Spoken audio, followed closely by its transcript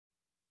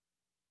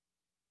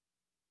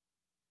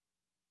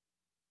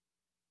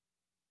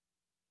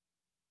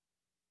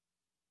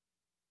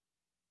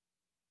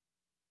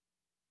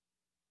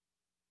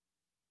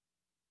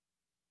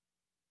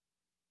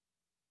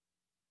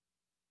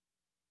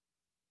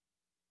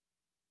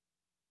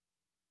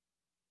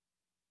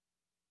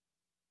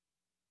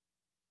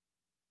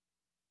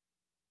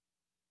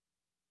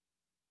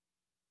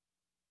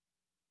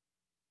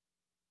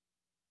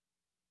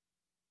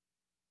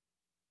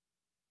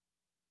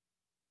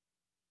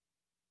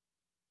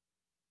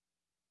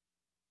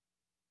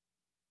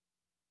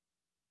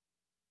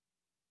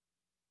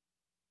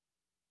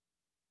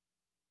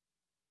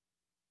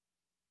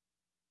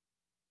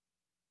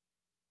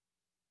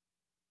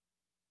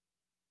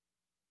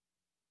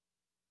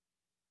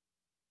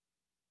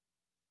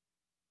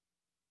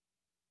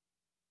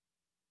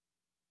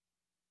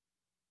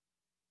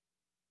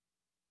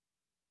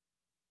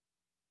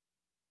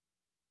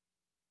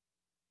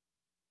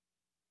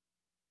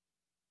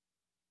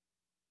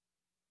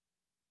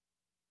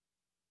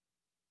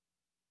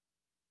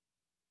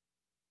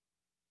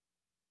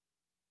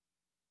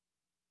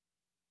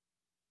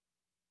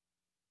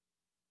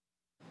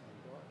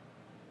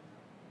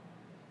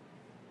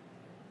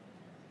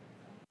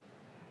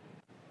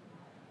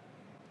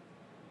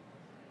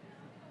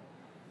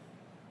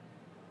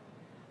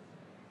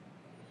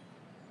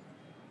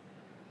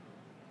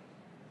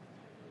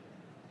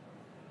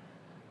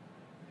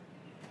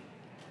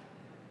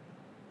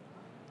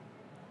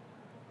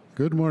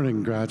Good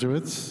morning,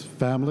 graduates,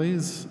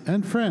 families,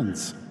 and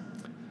friends.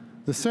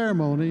 The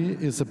ceremony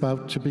is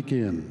about to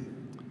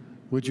begin.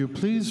 Would you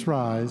please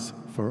rise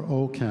for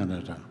O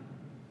Canada?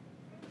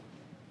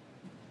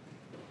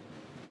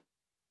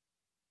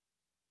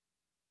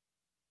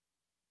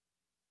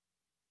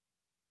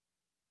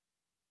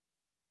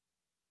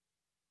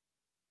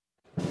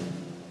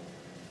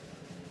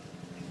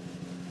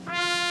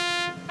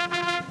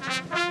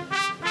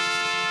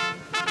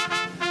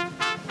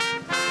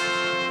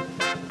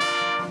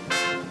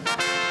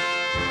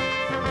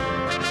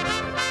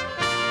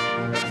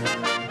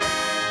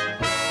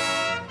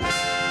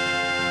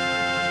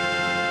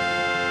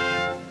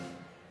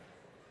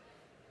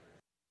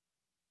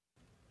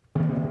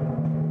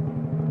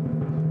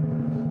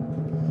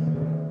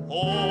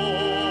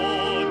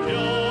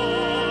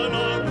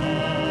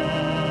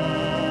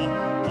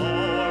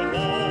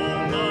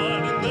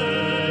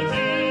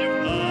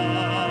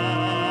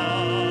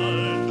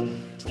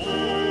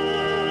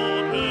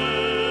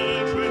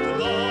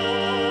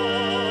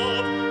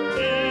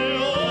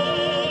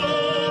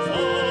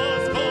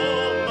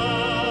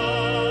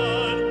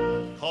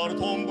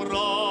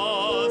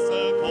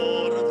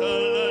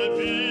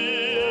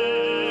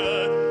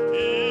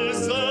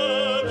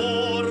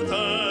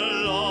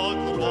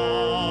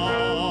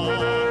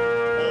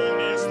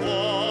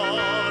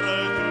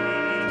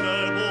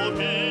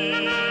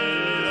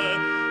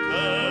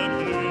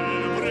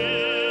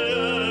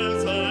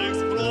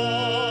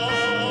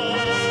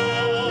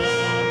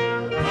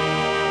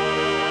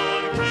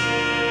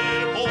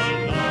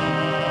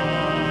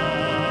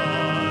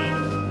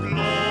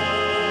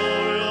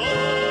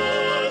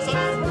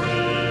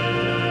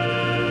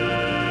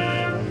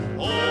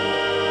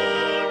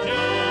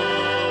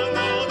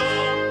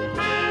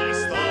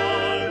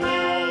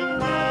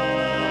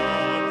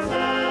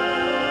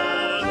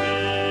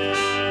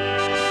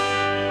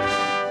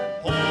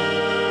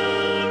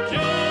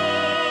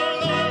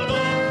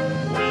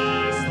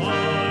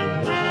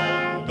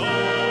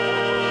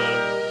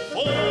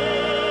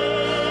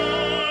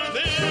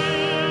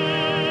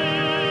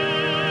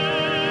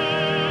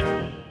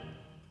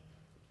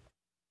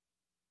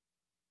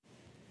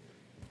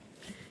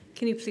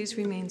 Can you please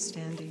remain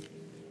standing?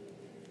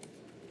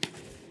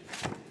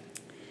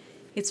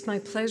 It's my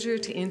pleasure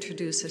to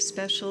introduce a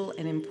special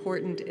and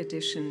important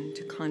addition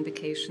to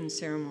convocation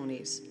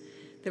ceremonies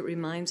that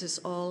reminds us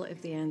all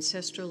of the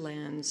ancestral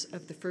lands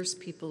of the First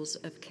Peoples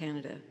of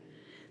Canada.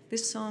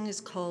 This song is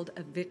called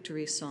a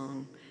victory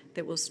song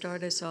that will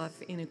start us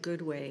off in a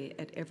good way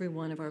at every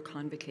one of our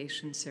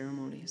convocation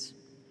ceremonies.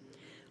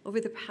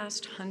 Over the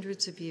past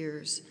hundreds of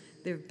years,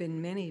 there have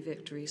been many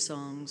victory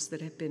songs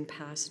that have been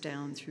passed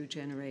down through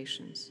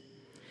generations.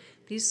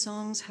 These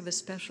songs have a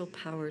special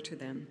power to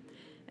them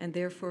and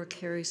therefore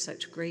carry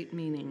such great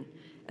meaning,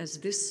 as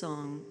this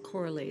song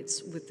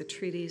correlates with the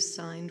treaties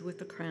signed with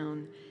the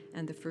Crown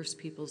and the First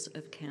Peoples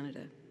of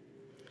Canada.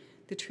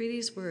 The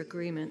treaties were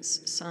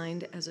agreements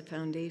signed as a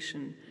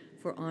foundation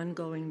for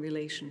ongoing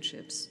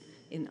relationships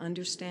in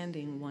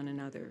understanding one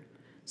another,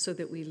 so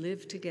that we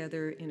live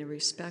together in a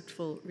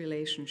respectful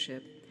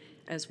relationship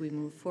as we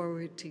move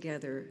forward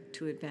together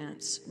to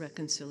advance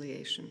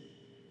reconciliation.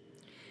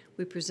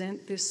 We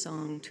present this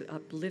song to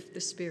uplift the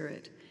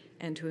spirit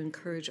and to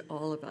encourage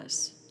all of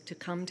us to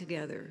come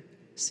together,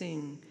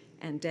 sing,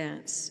 and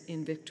dance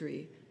in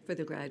victory for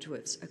the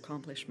graduates'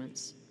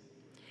 accomplishments.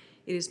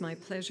 It is my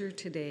pleasure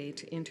today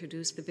to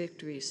introduce the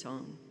victory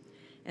song,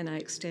 and I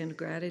extend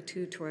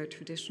gratitude to our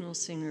traditional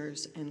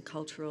singers and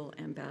cultural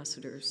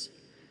ambassadors,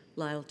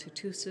 Lyle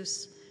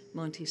Tutusis,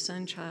 Monty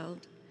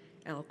Sunchild,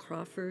 Al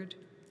Crawford,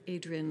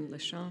 Adrienne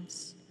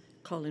Lachance,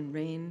 Colin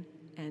Rain,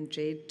 and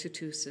Jade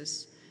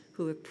Tutusis,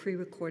 who have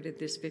pre-recorded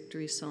this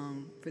victory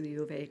song for the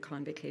U of A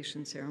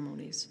convocation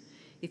ceremonies.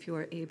 If you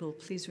are able,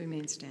 please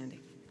remain standing.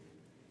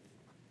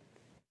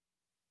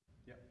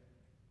 Yep.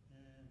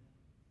 And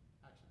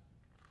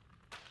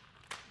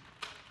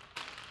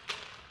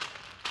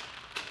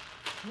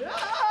action.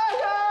 Yeah!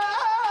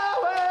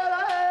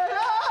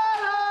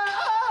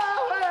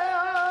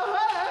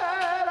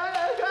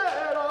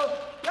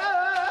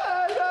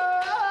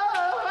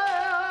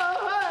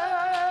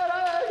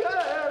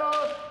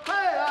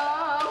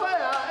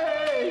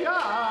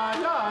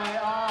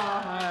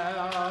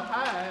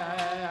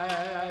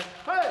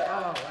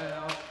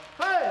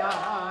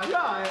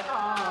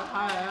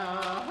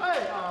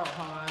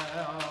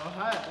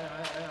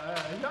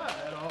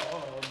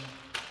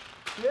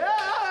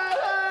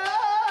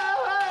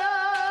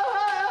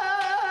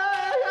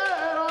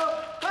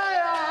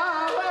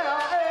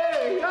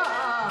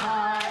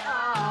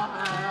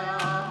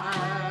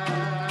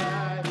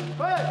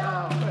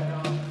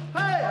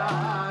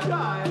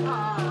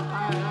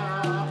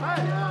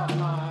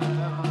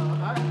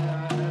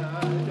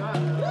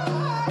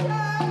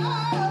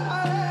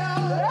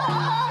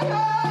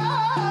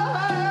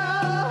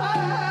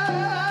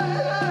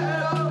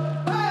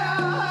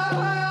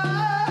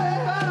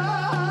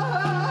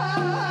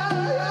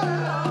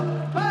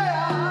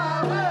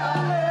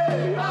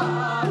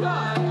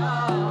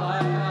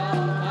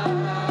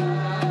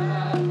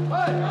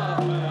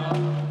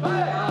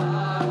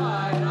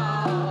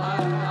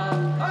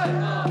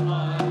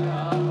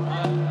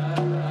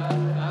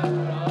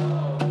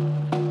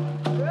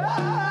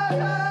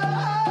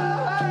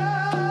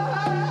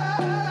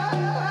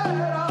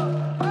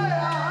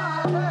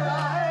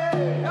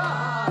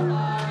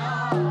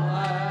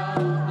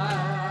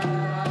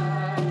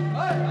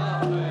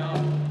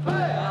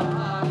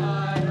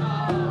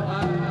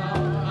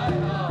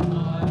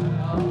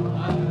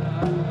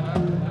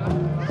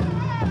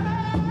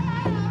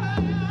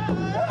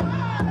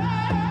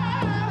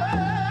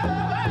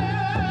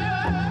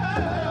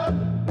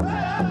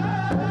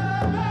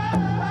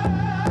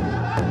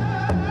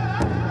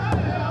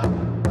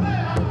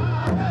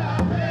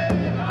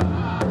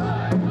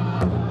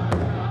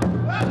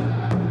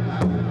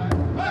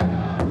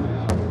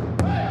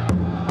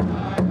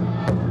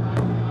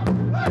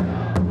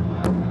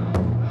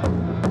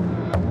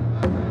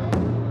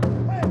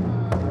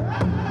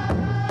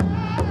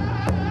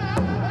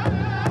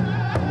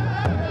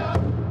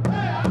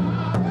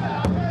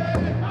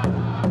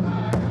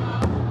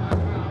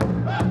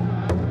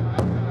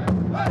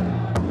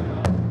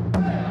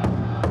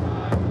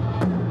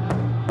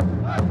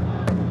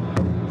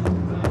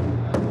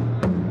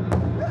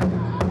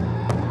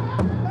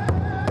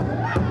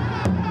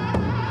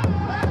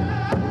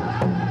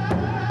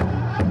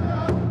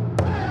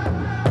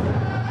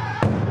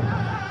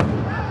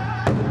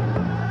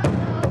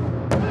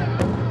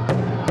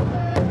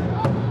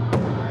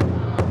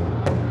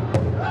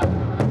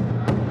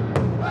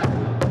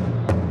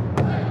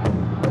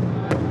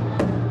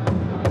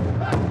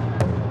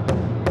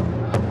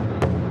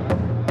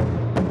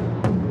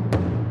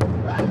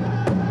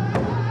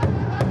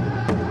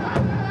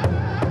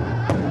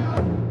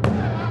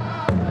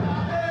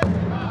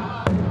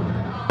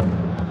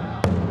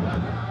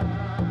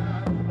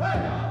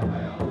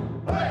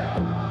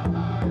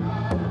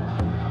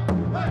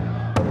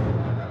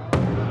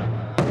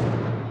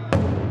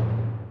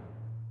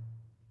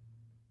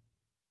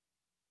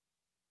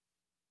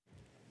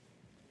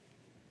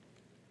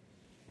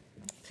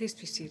 Please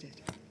be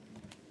seated.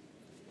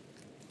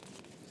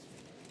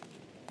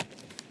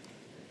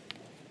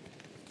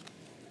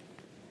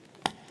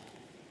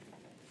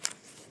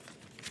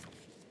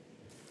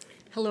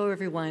 Hello,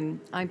 everyone.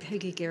 I'm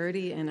Peggy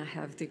Garrity, and I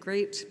have the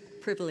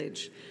great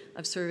privilege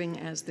of serving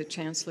as the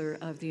Chancellor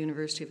of the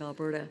University of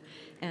Alberta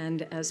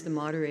and as the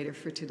moderator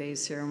for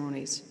today's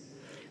ceremonies.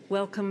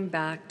 Welcome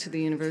back to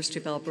the University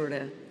of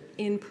Alberta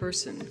in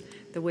person,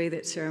 the way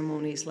that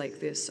ceremonies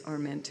like this are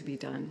meant to be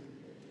done.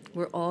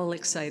 We're all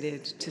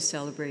excited to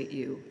celebrate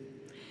you.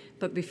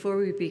 But before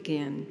we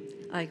begin,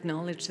 I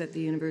acknowledge that the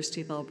University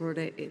of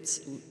Alberta, its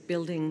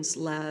buildings,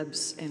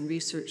 labs, and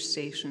research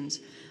stations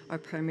are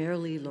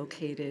primarily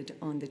located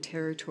on the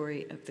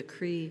territory of the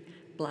Cree,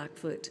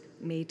 Blackfoot,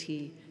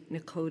 Métis,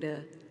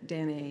 Nakota,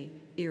 Dene,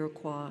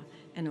 Iroquois,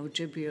 and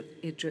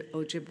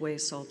Ojibwe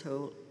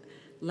Saulteaux,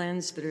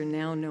 lands that are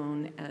now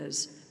known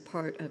as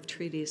part of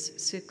Treaties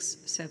 6,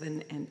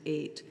 7, and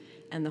 8,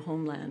 and the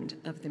homeland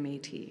of the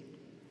Métis.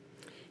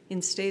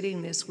 In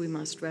stating this, we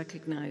must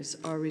recognize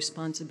our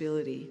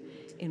responsibility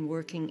in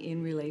working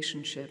in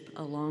relationship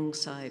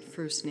alongside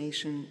First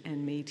Nation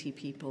and Métis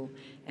people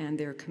and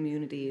their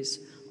communities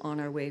on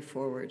our way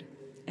forward,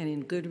 and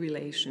in good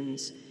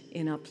relations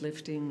in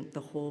uplifting the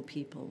whole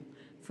people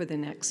for the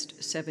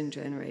next 7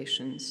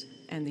 generations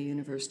and the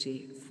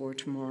university for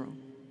tomorrow.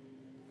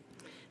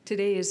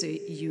 Today is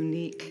a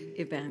unique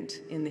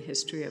event in the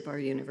history of our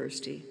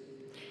university.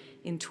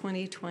 In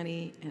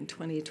 2020 and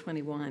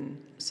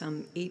 2021,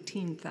 some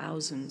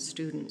 18,000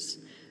 students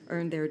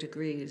earned their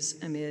degrees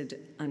amid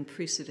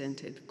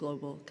unprecedented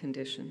global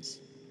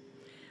conditions.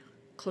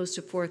 Close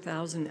to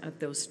 4,000 of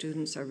those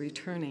students are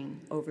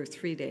returning over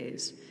 3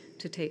 days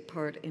to take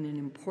part in an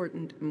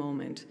important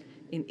moment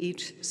in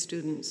each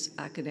student's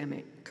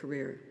academic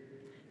career,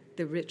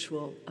 the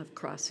ritual of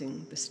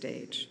crossing the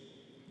stage.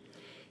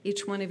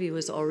 Each one of you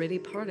is already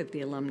part of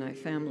the alumni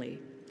family,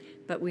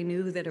 but we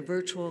knew that a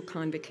virtual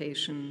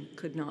convocation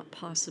could not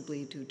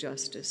possibly do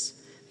justice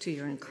to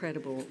your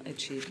incredible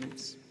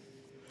achievements.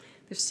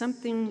 There's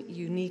something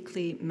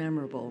uniquely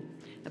memorable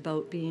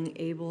about being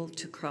able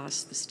to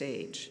cross the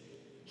stage,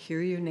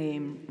 hear your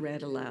name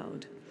read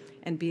aloud,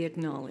 and be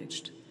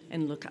acknowledged,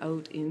 and look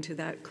out into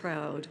that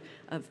crowd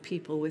of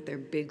people with their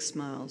big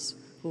smiles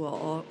who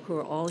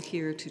are all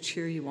here to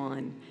cheer you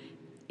on,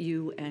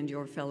 you and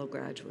your fellow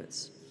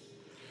graduates.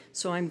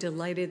 So I'm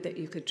delighted that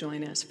you could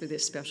join us for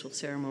this special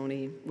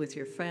ceremony with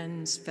your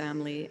friends,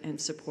 family,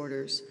 and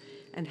supporters,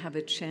 and have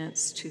a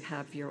chance to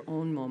have your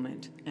own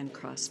moment and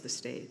cross the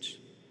stage.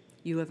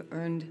 You have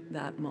earned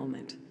that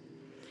moment.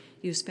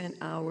 You spent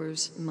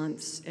hours,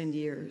 months, and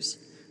years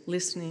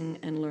listening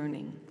and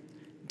learning,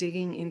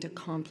 digging into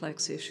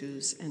complex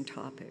issues and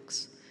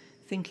topics,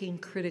 thinking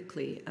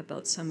critically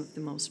about some of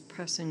the most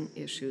pressing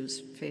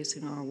issues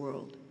facing our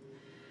world,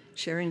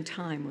 sharing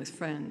time with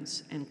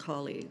friends and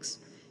colleagues,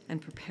 and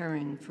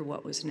preparing for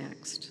what was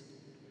next.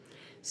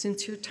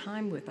 Since your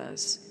time with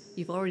us,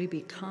 you've already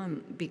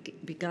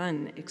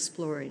begun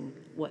exploring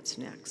what's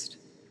next.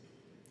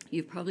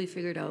 You've probably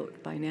figured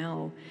out by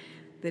now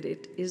that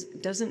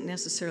it doesn't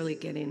necessarily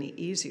get any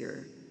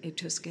easier, it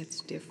just gets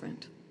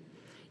different.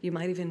 You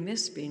might even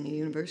miss being a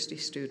university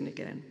student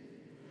again.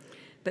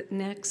 But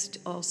next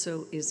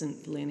also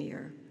isn't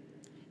linear.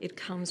 It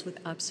comes with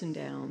ups and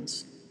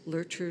downs,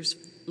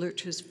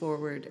 lurches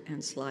forward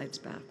and slides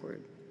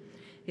backward.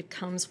 It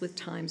comes with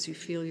times you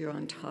feel you're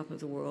on top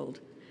of the world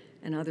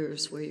and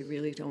others where you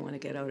really don't want to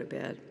get out of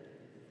bed.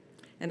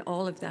 And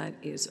all of that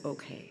is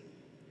okay,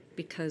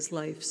 because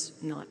life's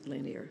not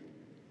linear.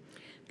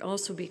 But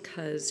also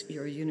because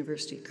your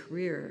university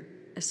career,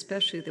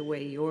 especially the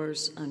way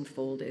yours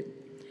unfolded,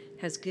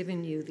 has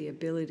given you the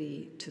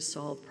ability to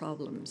solve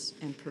problems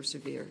and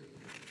persevere.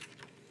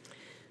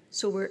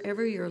 So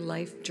wherever your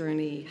life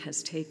journey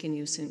has taken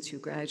you since you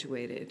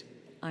graduated,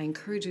 I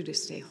encourage you to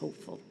stay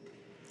hopeful.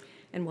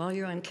 And while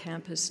you're on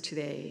campus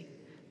today,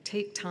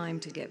 take time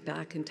to get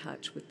back in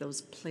touch with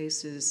those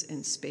places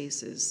and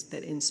spaces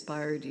that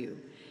inspired you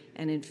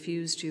and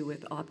infused you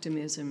with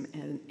optimism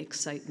and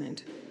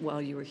excitement while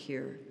you were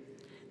here.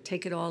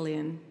 Take it all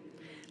in,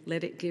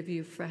 let it give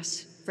you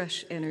fresh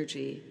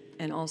energy,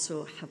 and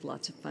also have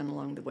lots of fun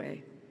along the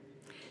way.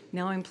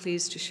 Now I'm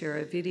pleased to share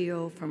a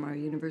video from our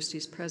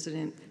university's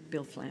president,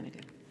 Bill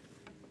Flanagan.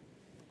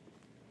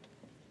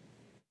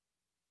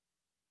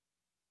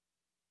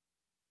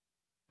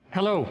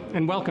 Hello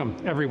and welcome,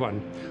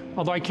 everyone.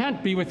 Although I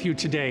can't be with you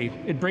today,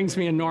 it brings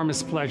me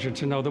enormous pleasure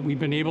to know that we've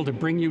been able to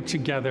bring you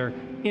together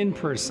in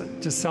person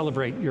to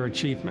celebrate your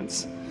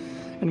achievements.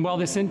 And while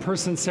this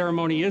in-person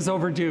ceremony is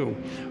overdue,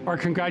 our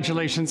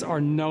congratulations are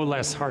no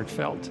less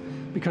heartfelt,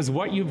 because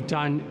what you've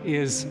done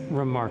is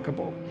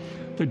remarkable.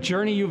 The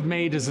journey you've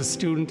made as a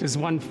student is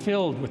one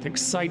filled with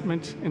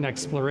excitement and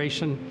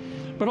exploration,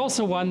 but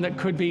also one that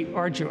could be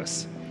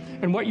arduous.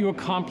 And what you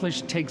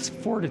accomplished takes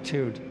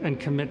fortitude and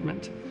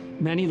commitment.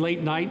 Many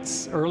late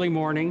nights, early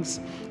mornings,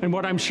 and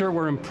what I'm sure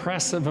were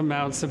impressive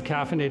amounts of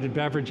caffeinated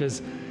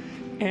beverages,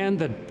 and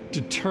the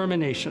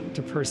determination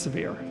to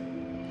persevere.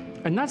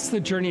 And that's the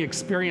journey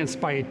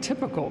experienced by a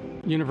typical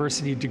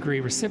university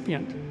degree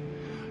recipient.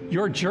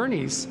 Your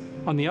journeys,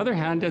 on the other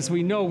hand, as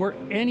we know, were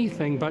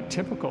anything but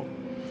typical.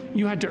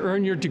 You had to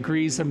earn your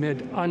degrees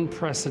amid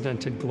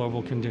unprecedented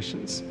global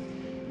conditions.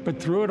 But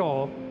through it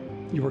all,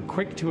 you were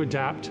quick to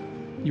adapt,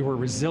 you were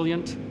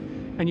resilient,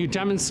 and you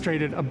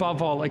demonstrated,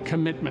 above all, a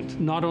commitment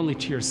not only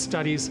to your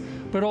studies,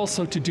 but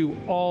also to do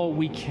all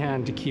we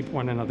can to keep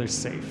one another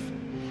safe.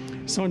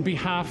 So on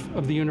behalf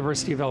of the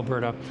University of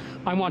Alberta,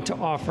 I want to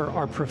offer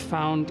our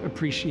profound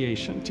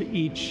appreciation to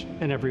each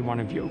and every one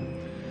of you.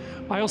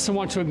 I also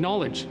want to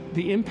acknowledge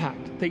the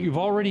impact that you've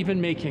already been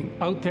making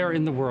out there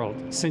in the world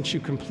since you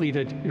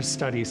completed your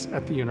studies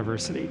at the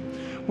university,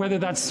 whether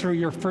that's through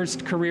your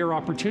first career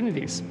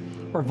opportunities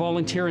or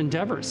volunteer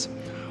endeavors,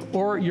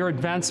 or your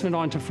advancement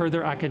onto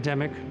further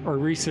academic or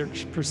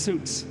research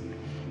pursuits.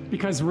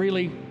 Because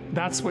really,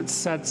 that's what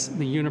sets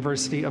the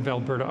University of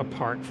Alberta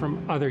apart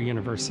from other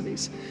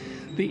universities,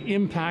 the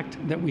impact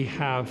that we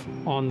have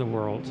on the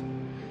world.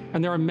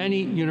 And there are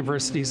many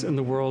universities in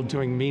the world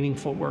doing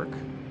meaningful work,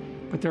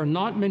 but there are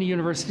not many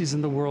universities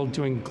in the world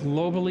doing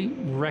globally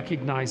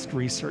recognized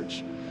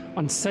research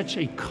on such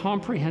a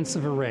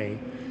comprehensive array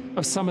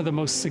of some of the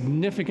most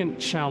significant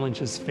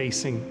challenges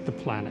facing the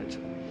planet.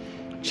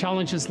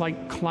 Challenges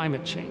like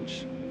climate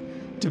change,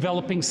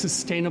 developing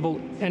sustainable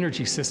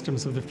energy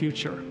systems of the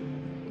future,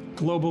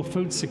 global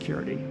food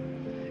security,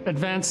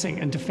 advancing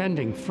and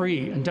defending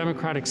free and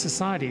democratic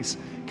societies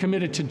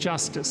committed to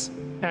justice,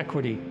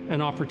 equity,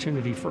 and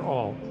opportunity for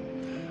all,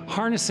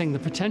 harnessing the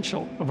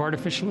potential of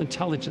artificial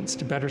intelligence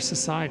to better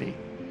society,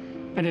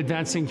 and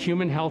advancing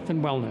human health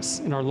and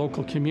wellness in our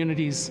local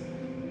communities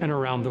and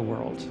around the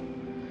world.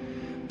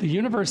 The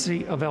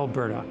University of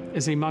Alberta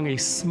is among a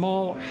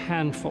small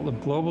handful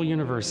of global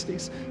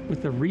universities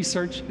with the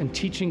research and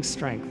teaching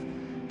strength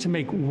to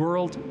make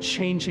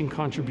world-changing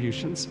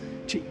contributions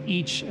to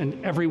each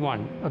and every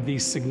one of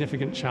these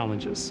significant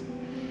challenges.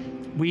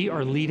 We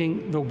are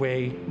leading the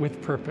way with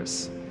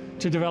purpose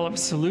to develop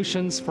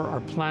solutions for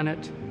our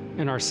planet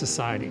and our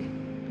society.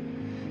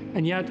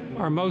 And yet,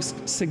 our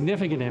most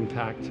significant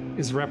impact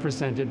is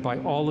represented by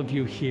all of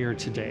you here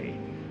today.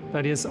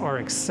 That is, our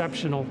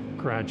exceptional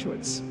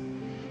graduates.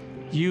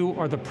 You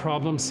are the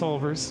problem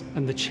solvers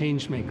and the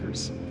change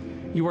makers.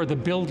 You are the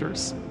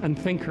builders and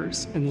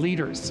thinkers and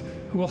leaders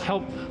who will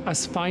help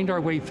us find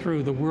our way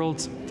through the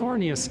world's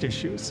thorniest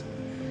issues.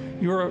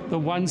 You are the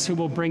ones who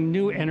will bring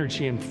new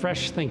energy and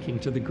fresh thinking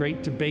to the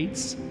great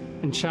debates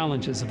and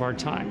challenges of our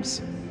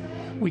times.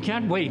 We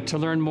can't wait to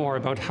learn more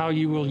about how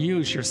you will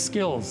use your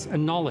skills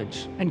and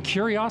knowledge and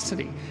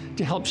curiosity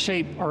to help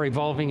shape our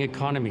evolving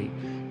economy,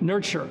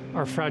 nurture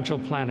our fragile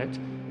planet,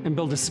 and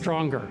build a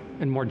stronger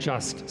and more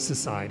just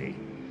society.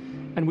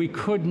 And we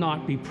could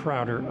not be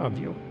prouder of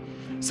you.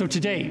 So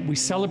today, we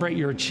celebrate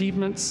your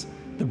achievements,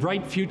 the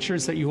bright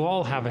futures that you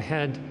all have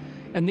ahead,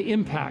 and the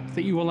impact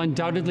that you will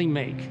undoubtedly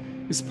make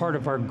as part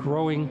of our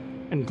growing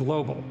and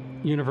global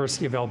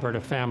University of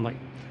Alberta family.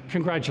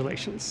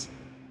 Congratulations.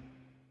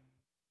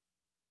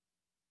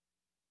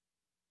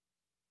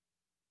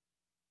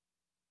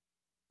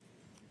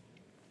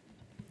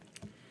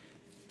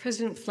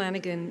 President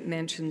Flanagan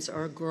mentions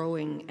our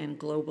growing and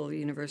global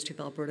University of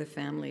Alberta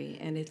family,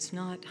 and it's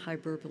not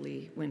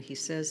hyperbole when he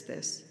says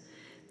this.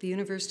 The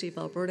University of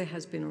Alberta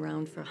has been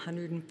around for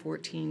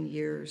 114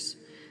 years,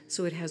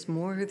 so it has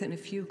more than a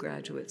few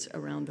graduates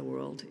around the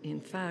world.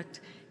 In fact,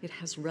 it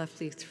has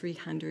roughly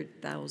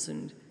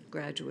 300,000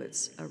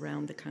 graduates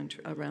around the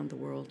country, around the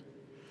world.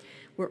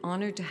 We're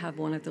honored to have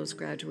one of those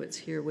graduates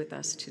here with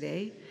us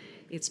today.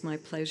 It's my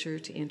pleasure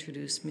to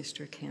introduce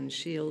Mr. Ken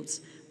Shields,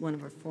 one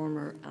of our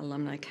former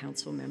Alumni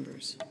Council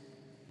members.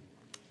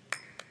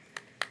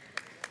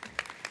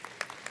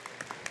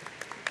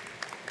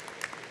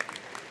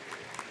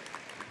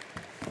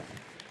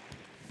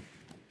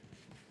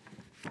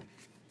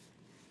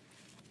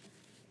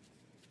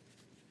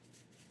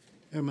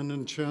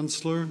 Eminent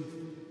Chancellor,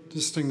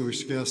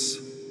 distinguished guests,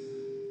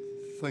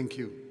 thank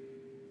you.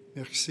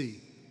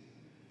 Merci.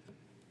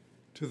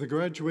 To the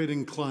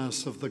graduating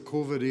class of the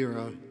COVID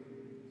era,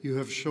 you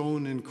have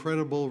shown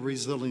incredible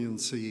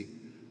resiliency,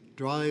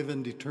 drive,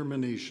 and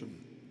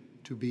determination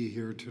to be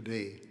here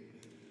today.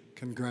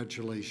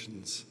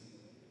 Congratulations.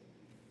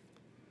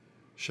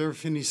 Chers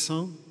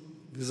finissants,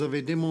 vous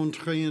avez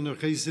démontré une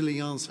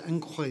résilience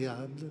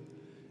incroyable,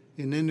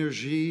 une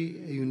énergie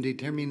et une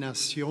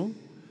détermination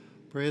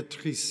pour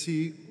être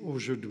ici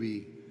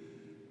aujourd'hui.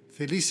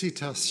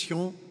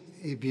 Félicitations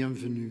et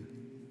bienvenue.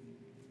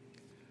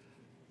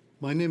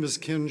 My name is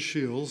Ken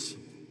Shields.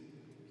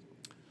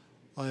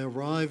 I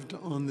arrived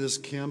on this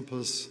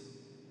campus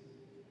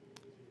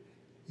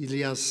il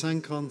y a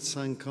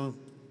 55 ans.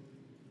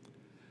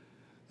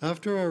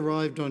 After I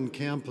arrived on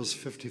campus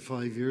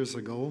 55 years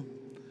ago,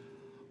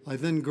 I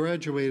then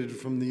graduated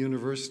from the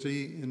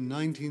university in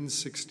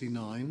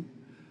 1969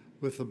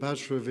 with a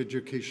Bachelor of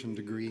Education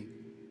degree,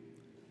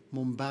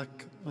 mon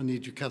bac en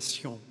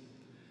éducation,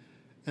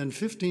 and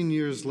 15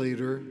 years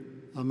later,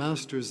 a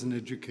Master's in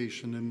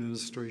Education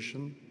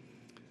Administration,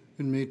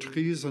 une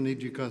maîtrise en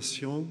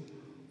éducation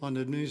en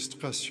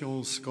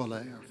administration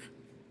scolaire.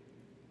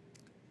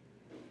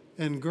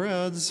 And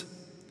grads,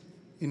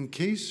 in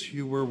case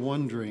you were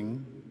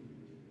wondering,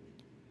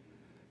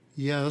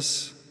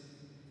 yes,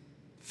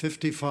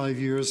 55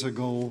 years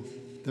ago,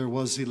 there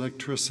was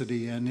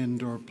electricity and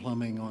indoor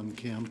plumbing on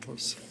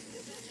campus.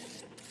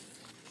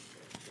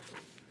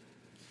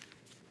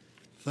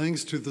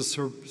 Thanks to the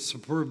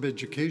superb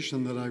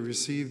education that I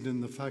received in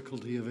the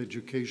Faculty of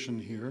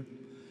Education here,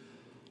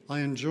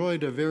 I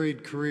enjoyed a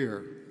varied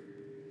career.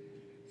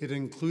 It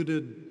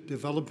included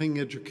developing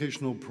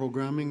educational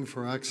programming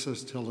for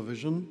Access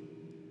Television,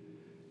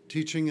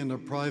 teaching in a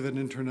private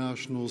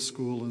international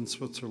school in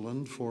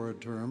Switzerland for a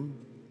term,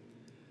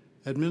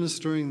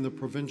 administering the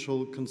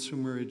provincial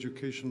consumer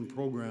education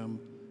program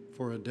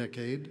for a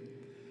decade,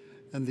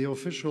 and the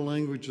official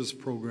languages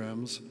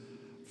programs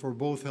for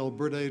both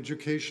Alberta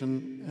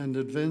education and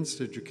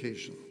advanced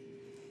education.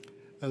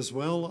 As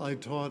well, I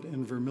taught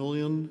in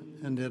Vermilion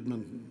and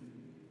Edmonton.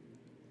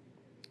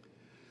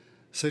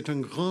 C'est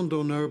un grand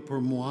honneur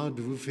pour moi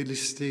de vous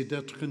féliciter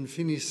d'être un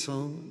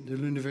finissant de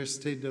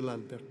l'Université de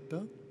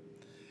l'Alberta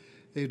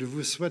et de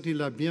vous souhaiter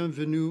la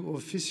bienvenue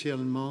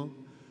officiellement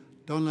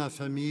dans la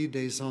famille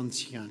des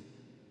anciens.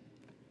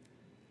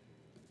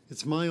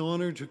 It's my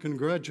honor to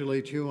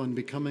congratulate you on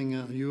becoming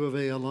a U of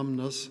A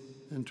alumnus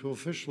and to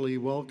officially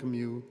welcome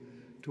you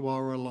to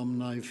our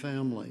alumni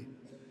family.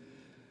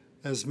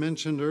 As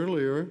mentioned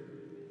earlier,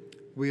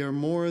 we are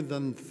more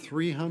than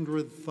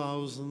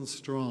 300,000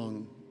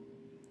 strong,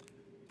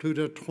 plus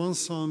de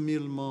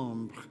 300,000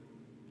 membres,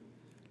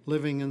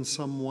 living in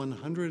some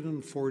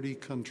 140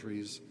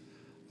 countries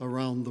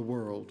around the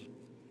world.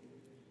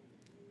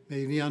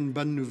 Mais il y a une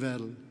bonne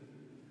nouvelle.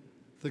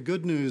 The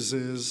good news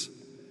is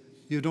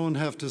you don't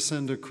have to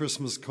send a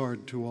Christmas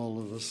card to all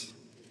of us.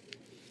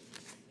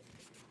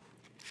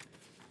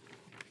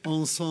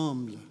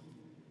 Ensemble,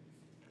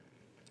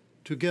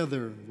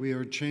 together, we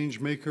are change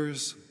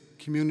makers,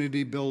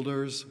 community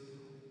builders,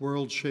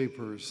 world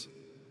shapers.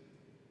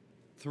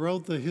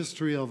 Throughout the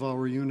history of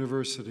our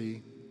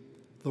university,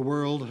 the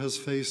world has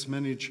faced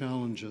many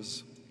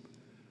challenges.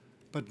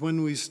 But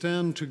when we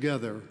stand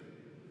together,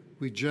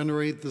 we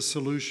generate the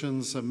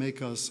solutions that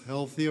make us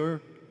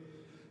healthier,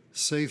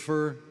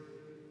 safer,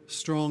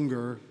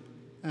 stronger,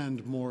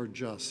 and more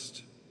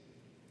just.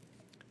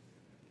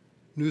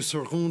 Nous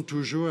serons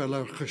toujours à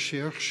la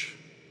recherche.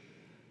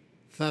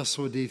 Face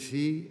aux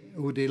défis,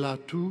 au-delà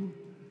de tout,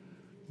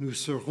 nous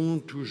serons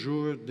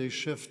toujours des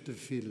chefs de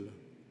file.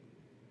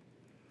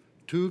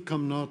 Tout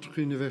comme notre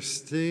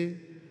université,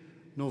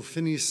 nos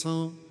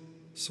finissants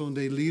sont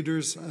des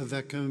leaders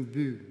avec un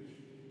but.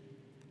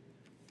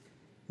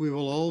 We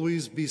will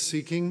always be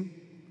seeking,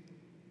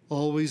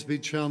 always be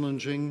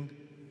challenging,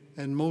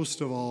 and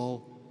most of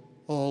all,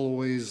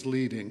 always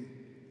leading.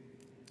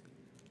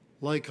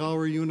 Like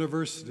our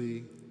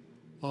university,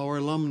 our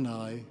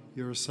alumni,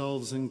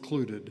 yourselves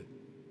included,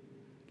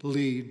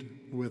 lead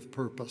with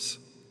purpose.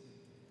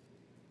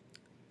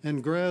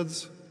 And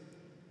grads,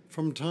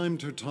 from time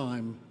to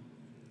time,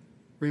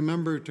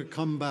 remember to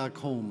come back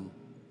home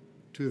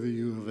to the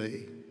U of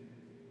A.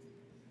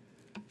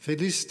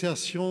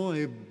 Félicitations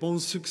et bon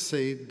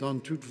succès dans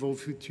toutes vos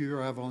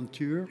futures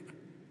aventures.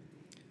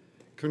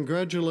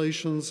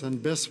 Congratulations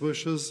and best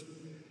wishes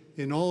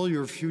in all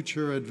your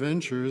future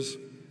adventures,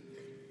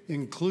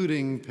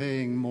 including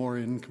paying more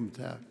income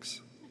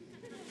tax.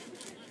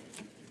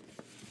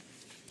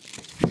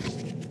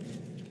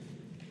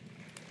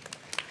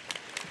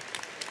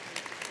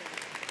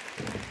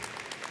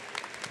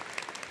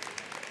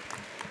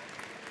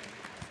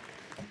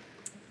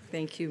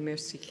 Thank you,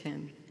 merci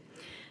Ken.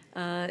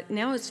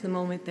 Now it's the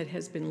moment that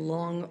has been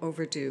long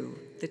overdue,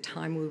 the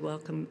time we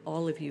welcome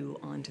all of you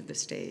onto the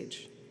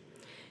stage.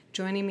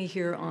 Joining me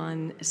here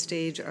on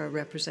stage are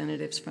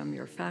representatives from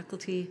your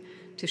faculty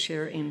to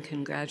share in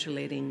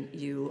congratulating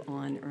you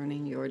on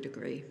earning your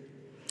degree.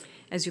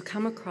 As you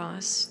come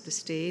across the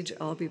stage,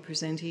 I'll be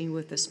presenting you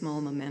with a small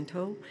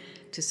memento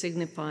to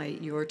signify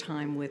your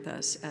time with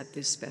us at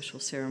this special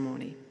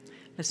ceremony.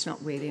 Let's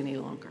not wait any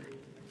longer.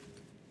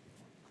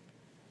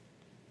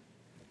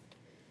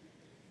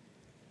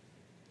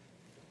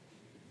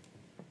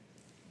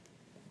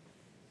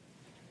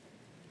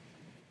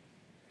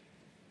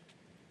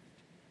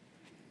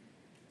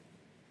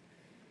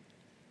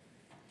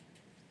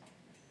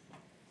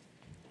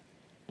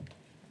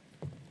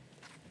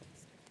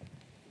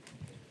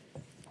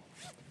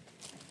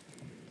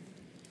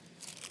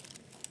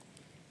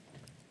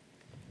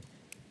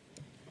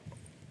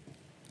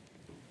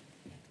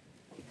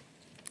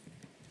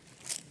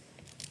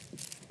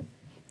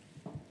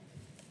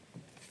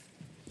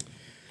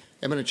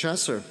 Eminent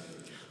Chancellor,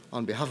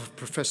 on behalf of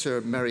Professor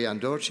Marianne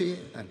Doherty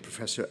and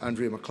Professor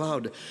Andrea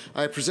MacLeod,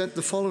 I present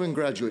the following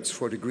graduates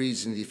for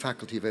degrees in the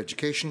Faculty of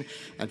Education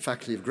and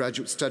Faculty of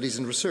Graduate Studies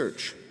and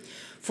Research.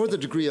 For the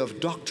degree of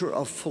Doctor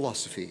of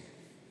Philosophy,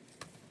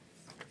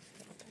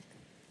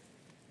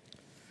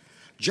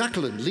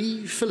 Jacqueline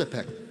Lee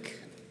Philippek.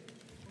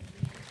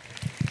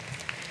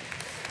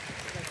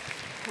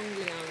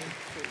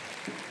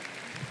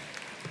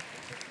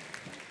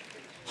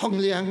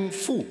 Hongliang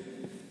Fu.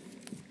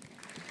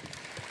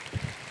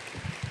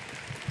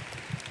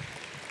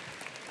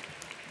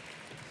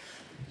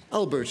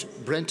 Albert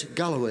Brent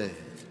Galloway.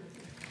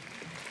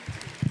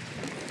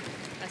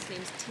 Last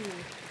name's Teen.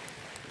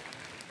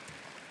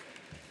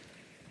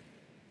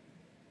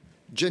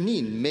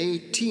 Janine May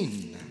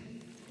Teen.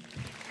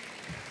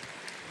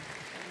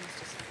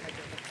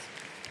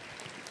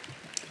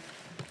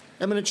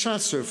 Eminent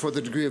Chancellor for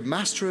the degree of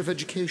Master of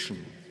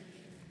Education,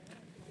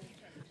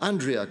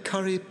 Andrea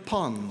Curry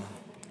Pon.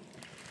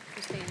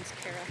 First name's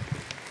Kara.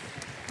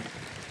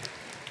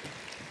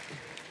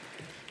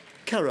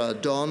 Kara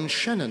Dawn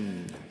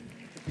Shannon.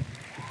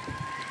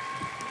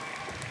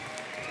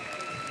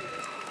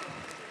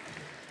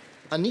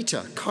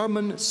 Anita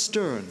Carmen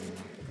Stern.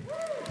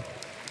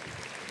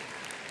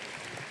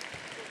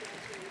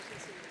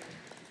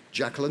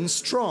 Jacqueline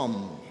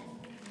Strom.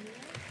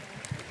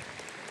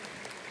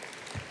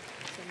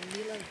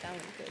 Mila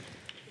Valentgood.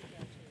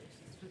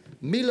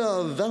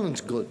 Mila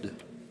Valentgood.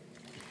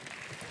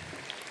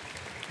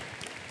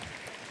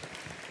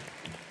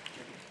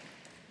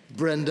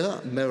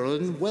 Brenda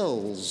Marilyn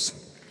Wells.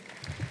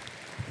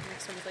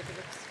 Next one is like it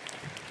looks.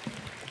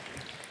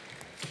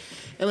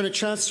 Eminent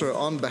Chancellor,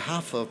 on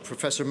behalf of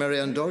Professor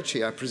Marianne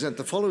Dorchi, I present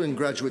the following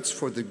graduates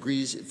for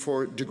degrees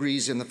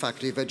in the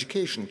Faculty of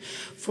Education.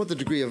 For the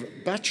degree of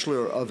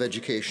Bachelor of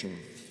Education,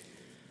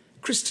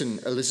 Kristen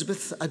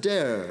Elizabeth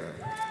Adair.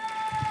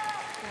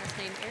 Last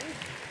name Aird.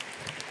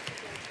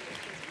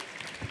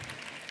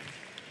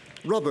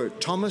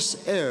 Robert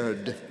Thomas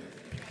Aird.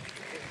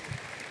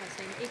 Last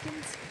name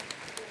Akins.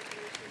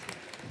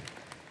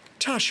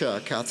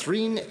 Tasha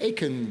Catherine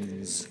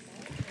Akins.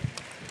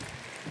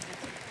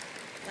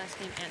 Last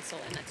name Ansel,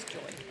 and that's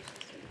Joy.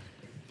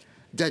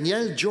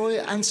 Danielle Joy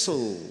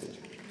Ansel.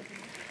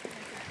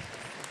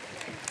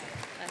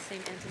 Last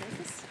name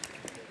Antonakis.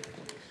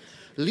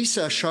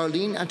 Lisa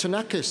Charlene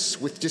Antonakis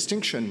with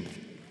distinction.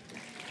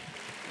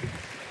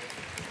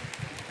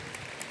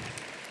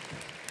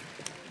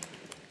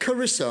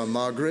 Carissa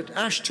Margaret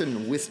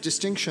Ashton with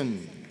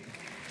distinction.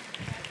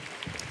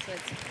 So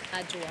it's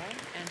Adjoa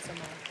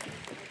Ansama.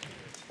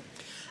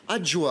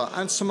 Adjoa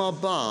Ansama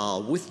Ba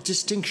with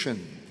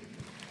distinction.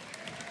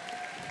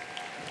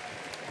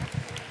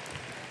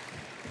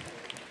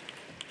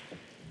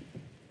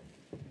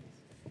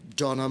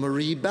 Donna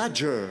Marie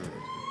Badger.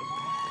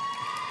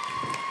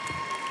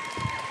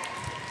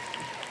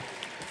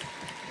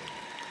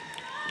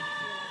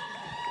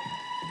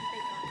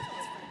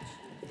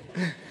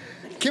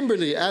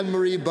 Kimberly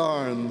Anne-Marie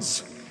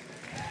Barnes.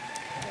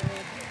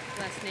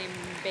 Last name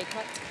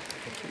Baycott.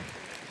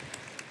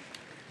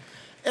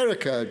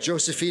 Erica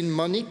Josephine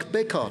Monique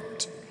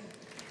Baycott.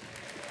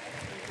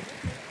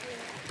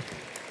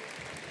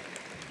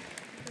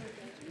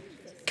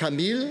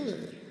 Camille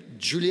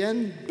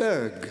Julienne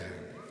Berg.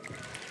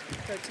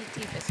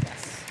 Protiti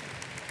Biswas.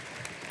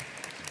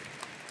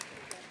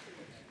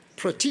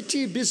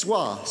 Pratiti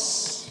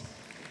Biswas.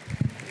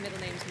 Middle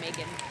name's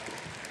Megan.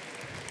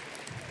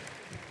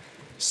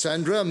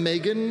 Sandra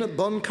Megan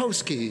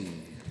Bonkowski.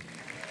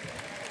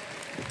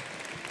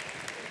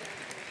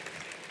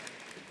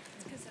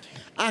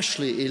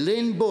 Ashley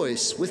Elaine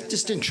Boyce with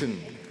distinction.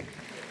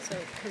 So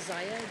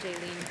Keziah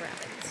Jaylene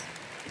Brabbins.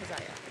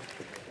 Keziah.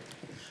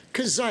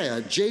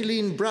 Keziah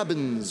Jaylene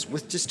Brabbins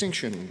with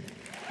distinction.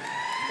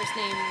 First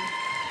name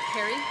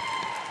Carrie.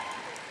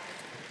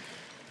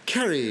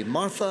 Carrie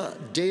Martha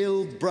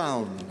Dale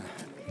Brown.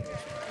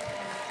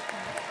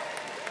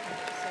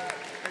 So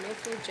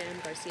Arnulfo Jam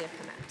Garcia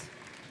Camat.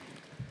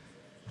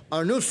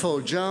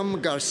 Arnulfo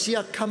Jam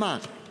Garcia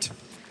Camat.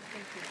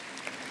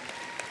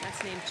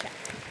 Last name Check.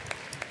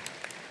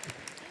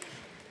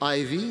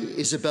 Ivy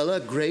Isabella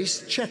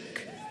Grace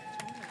Check.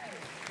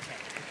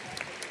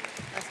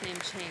 Last name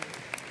Chang.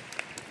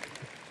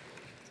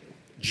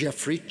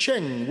 Jeffrey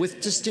Cheng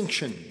with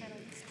distinction.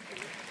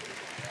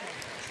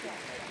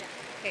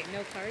 Okay,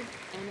 no card.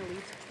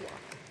 Annalise Chua.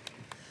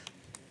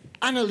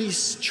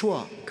 Annalise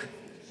Chuak.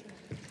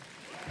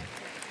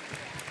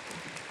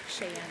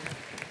 Cheyenne.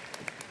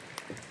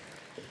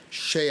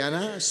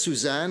 Cheyenne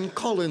Suzanne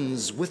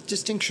Collins with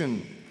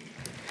distinction.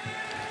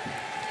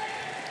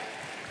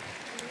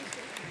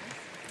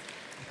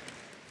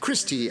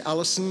 Christy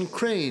Allison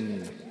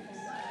Crane.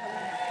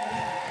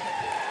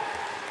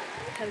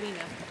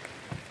 Helena.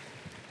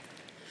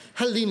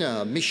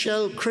 Helena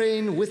Michelle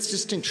Crane with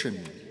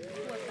distinction.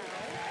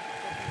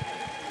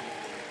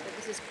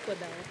 This is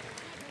Quibel.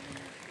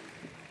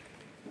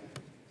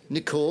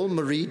 Nicole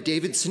Marie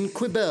Davidson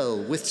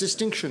Quibell with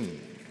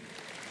distinction.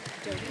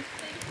 Jody.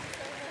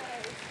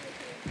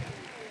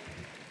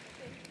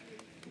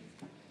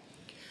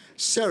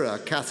 Sarah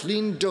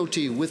Kathleen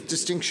Doty with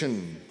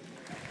distinction.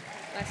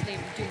 Last name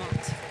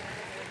Dumont.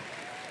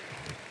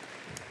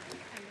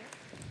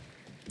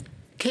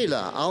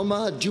 Kayla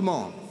Alma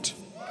Dumont.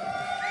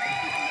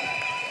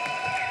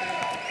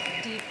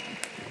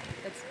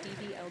 That's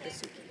D.B.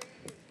 Eldasuki.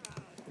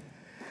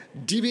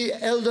 Dibi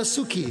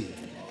Eldasuki.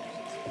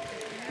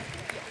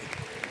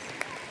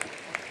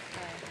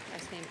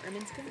 Last name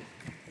Erminskin.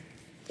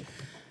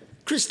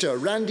 Krista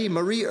Randy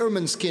Marie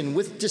Erminskin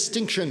with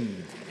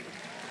distinction.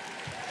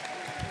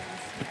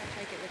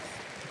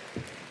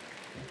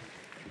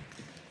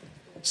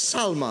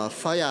 Salma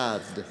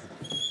Fayyad.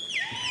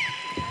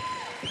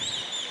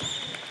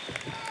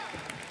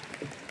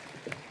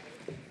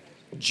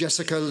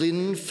 Jessica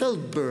Lynn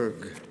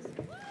Feldberg.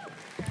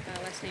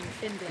 Last name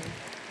Findling.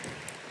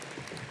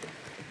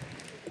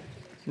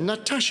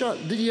 Natasha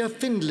Lydia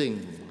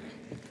Findling.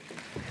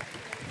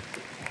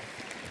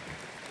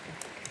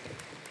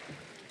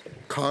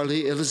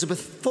 Carly Elizabeth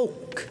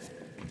Folk.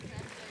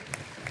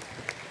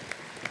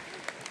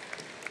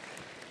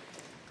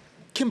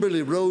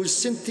 Kimberly Rose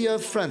Cynthia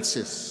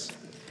Francis.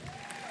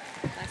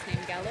 Last name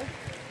Gallo.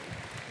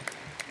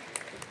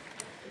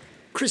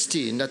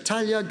 Christy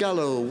Natalia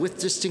Gallo with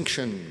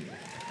distinction.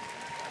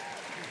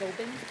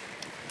 Gobin.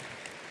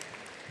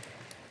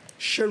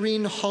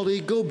 Shireen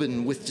Holly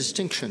Gobin with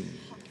distinction.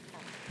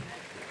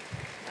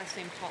 Last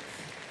name Hoff.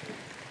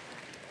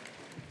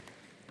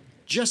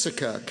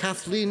 Jessica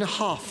Kathleen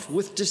Hoff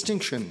with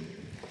distinction.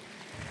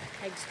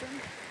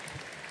 Hegstrom.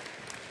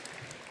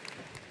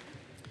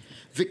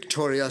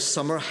 Victoria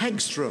Summer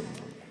Hagstrom.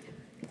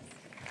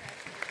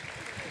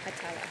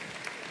 Hatala.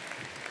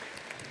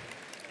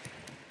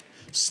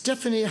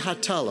 Stephanie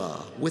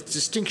Hatala with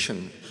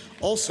distinction,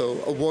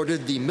 also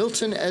awarded the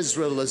Milton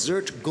Ezra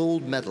Lazert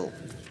Gold Medal.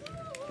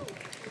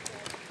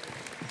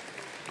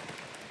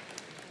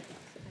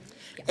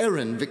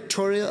 Erin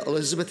Victoria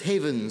Elizabeth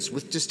Havens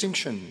with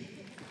distinction.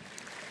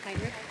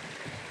 Heinrich.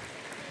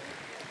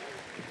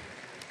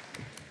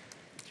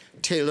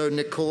 Taylor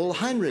Nicole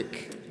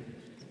Heinrich.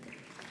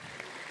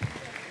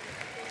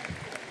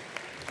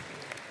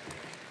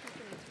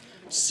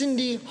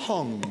 Cindy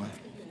Hong.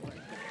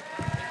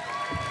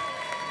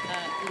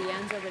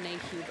 Leanza Renee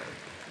Huber.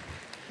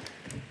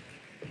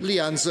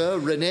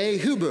 Lianza Renee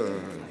Huber.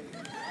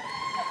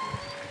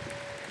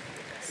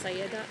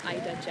 Sayeda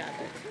Ida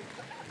Javed.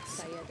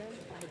 Sayeda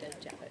Ida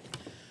Javed.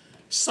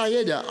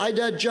 Sayeda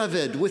Ida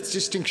Javed with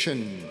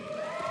distinction.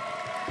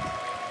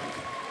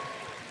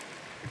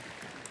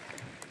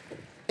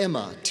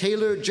 Emma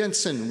Taylor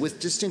Jensen with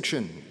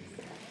distinction.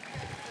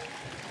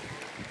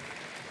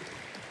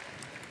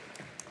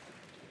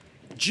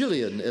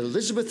 Jillian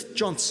Elizabeth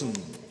Johnson.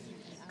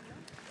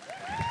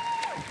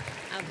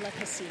 Abla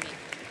Kasimi.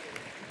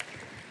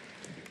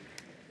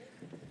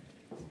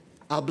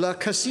 Abla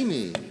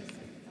Kasimi.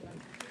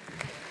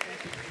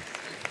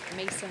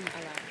 Mason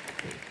Ala.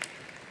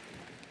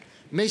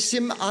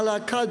 Mesim Ala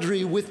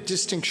Kadri with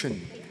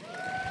distinction.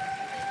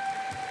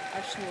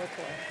 Arshnur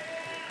Kaur.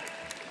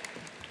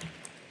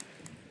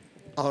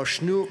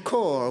 Arshnur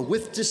Kaur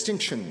with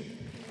distinction.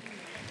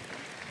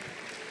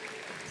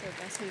 So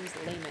last name's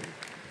Lehman.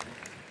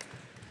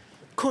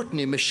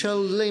 Courtney Michelle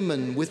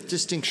Lehman with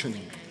distinction.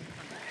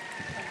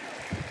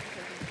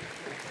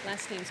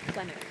 Last name's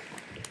Klenek.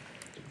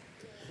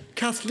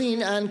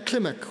 Kathleen Ann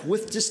Klimek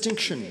with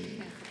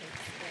distinction.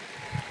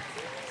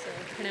 So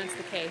pronounce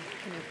the K.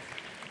 Kanu.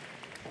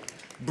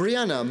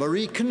 Brianna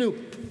Marie Knoop.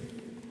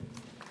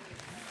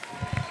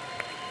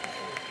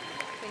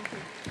 Thank you.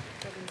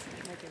 Robin's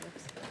like your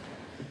lips.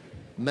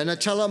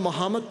 Menatella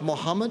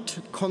Mohammed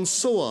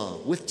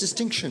Konsoa with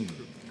distinction.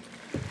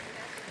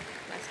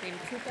 Last name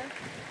Krupa.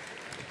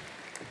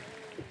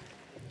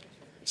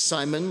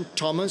 Simon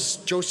Thomas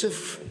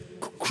Joseph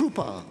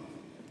Krupa.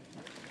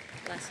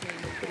 Last name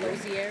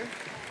Lozier.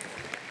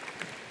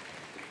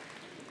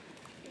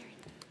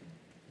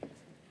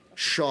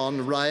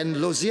 Sean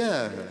Ryan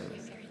Lozier.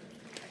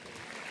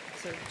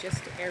 So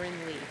just Aaron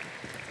Lee.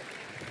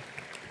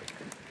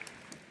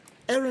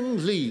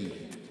 Aaron Lee.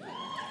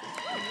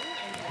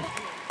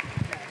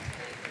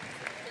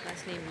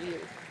 Last name Liu.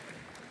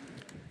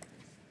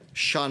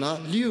 Shana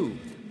Liu.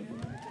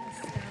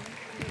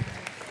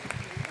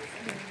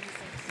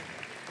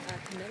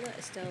 Camilla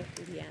Estelle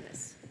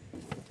Lianis.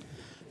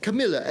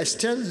 Camilla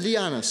Estelle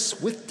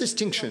Lianis with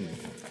distinction.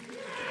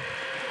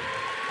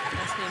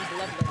 Last name's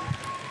Loveland.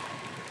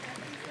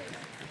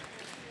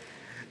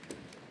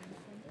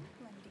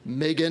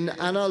 Megan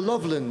Anna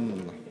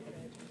Loveland.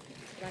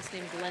 Last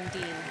name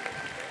Glendine.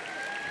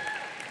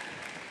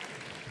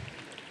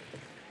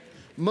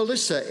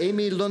 Melissa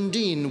Amy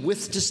Lundeen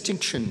with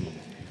distinction.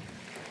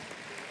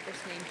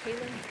 First name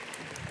Kaylin.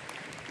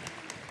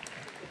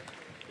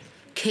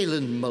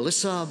 Kaylin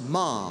Melissa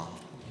Ma.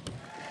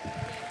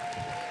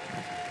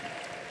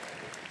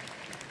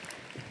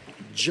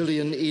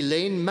 Gillian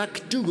Elaine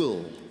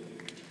McDougall.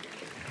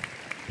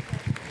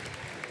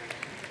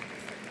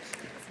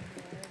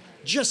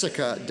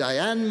 Jessica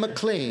Diane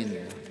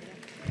McLean.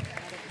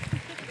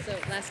 So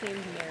last name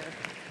Mayer.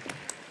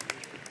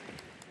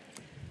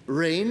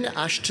 Rain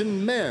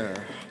Ashton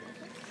Mayer.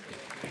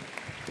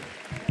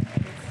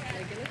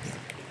 Regulus.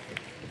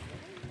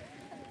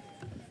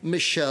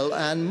 Michelle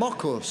Ann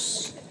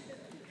Mokos.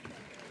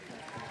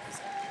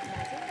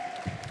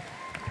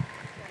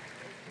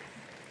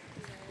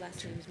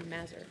 Last name's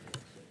Mazur.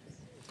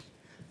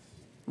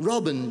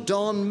 Robin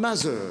Dawn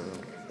Mazur.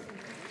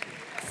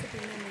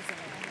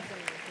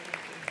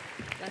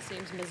 Last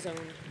name's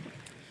Mazzone.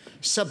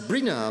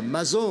 Sabrina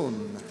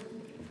Mazon.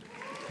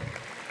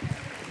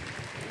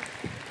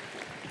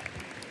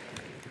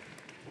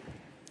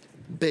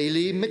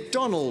 Bailey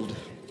McDonald.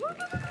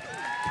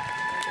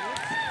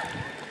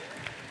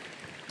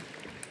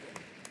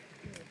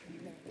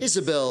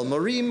 Isabel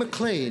Marie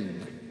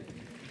McLean.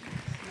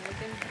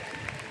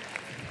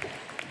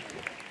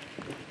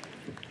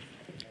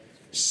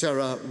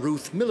 Sarah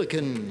Ruth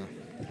Milliken.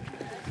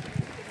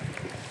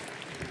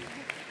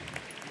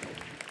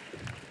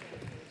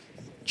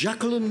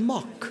 Jacqueline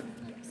Mock.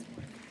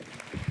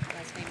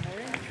 Last name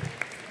Morin.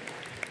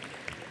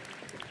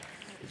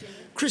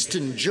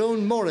 Kristen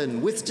Joan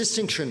Morin with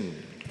distinction.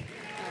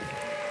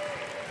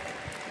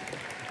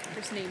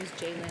 First name's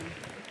Jalen.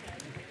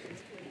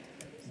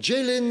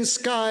 Jalen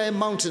Sky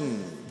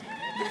Mountain.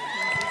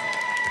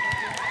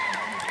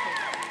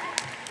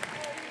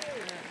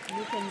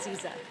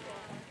 Mukanziza.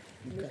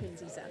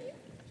 Mukanziza.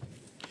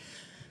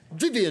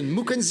 Vivian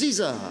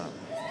Mukanziza.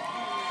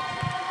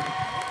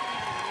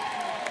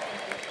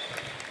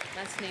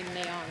 Last name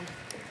Neong.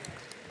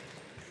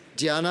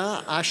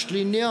 Diana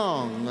Ashley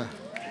Nyong.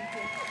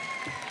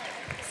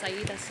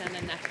 Saida Sana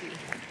Nakvi.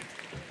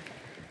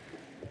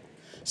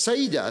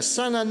 Saida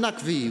Sana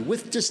Nakvi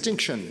with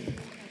distinction.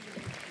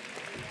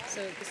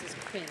 So this is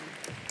Quinn.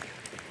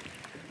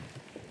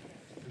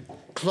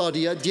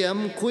 Claudia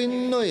Diem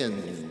Quinn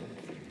Nguyen.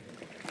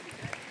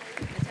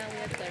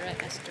 Natalia Clara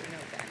Esther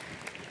Novak.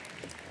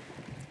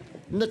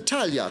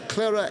 Natalia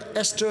Clara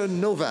Esther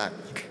Novak.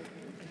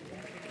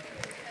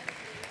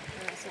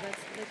 So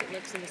that's like it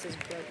looks, and this is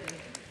Groton.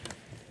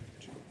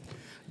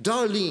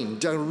 Darlene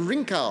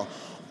Darinka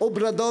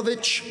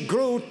Obradovich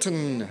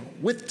Groten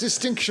with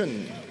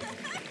distinction.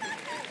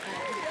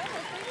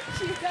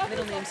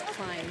 Middle name's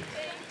Klein.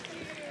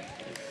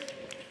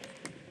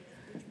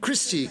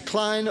 Christy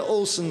Klein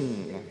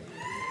Olson.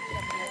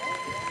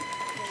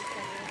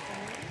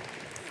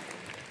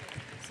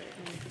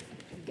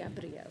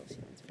 Gabrielle. She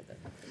wants for the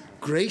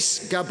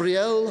Grace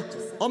Gabrielle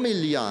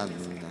Omilian.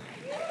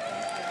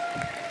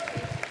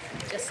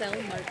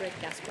 Giselle Margaret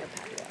Gaspar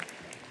Padua.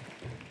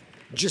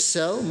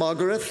 Giselle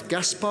Margaret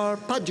Gaspar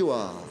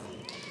Padua.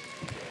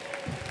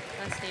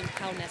 Last name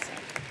Paunessa.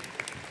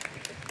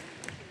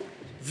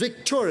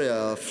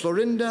 Victoria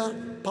Florinda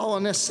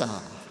Pawanessa.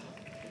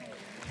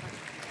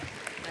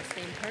 Last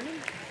name Herman.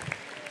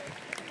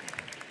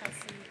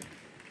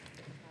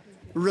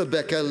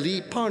 Rebecca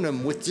Lee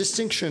Parnham with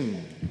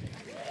distinction.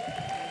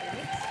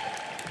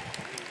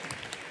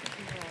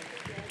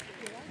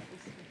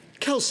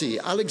 Kelsey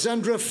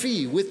Alexandra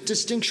Fee with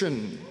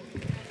distinction.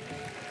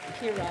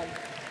 Pirog.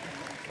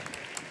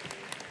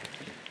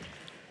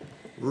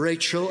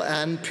 Rachel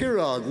Ann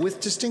Pirog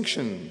with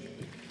distinction.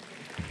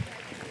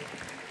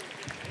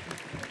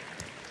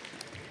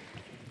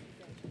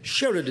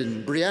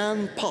 Sheridan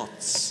Brianne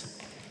Potts.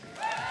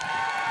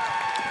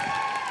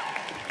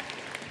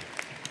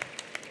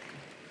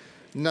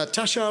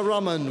 Natasha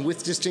Raman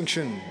with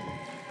distinction.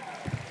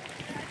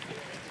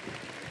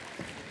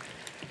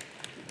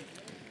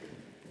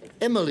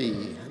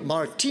 Emily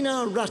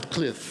Martina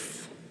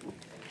Ratcliffe.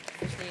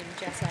 First name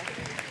Jessa.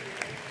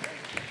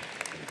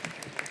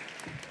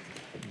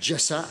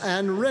 Jessa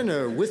Ann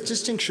Renner with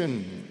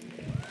distinction.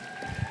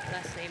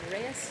 Last name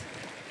Reyes.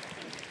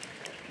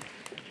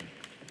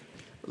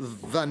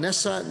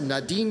 Vanessa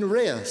Nadine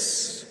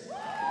Reyes.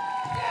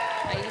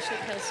 Aisha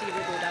Kelsey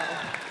Ribudal.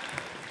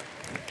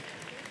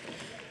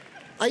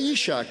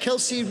 Aisha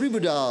Kelsey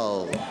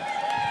Ribudal.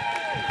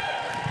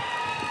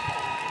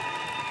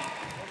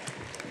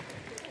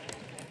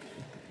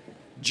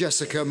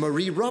 Jessica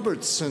Marie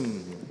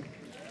Robertson.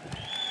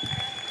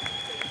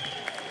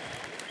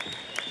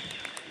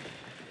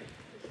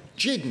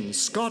 Jaden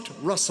Scott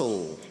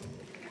Russell.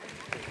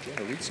 Do you want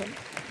to read some?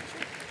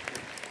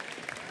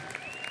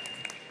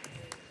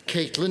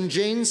 Caitlin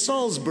Jane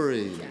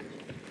Salisbury.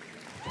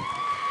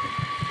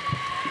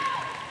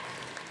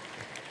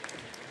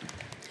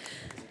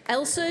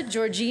 Elsa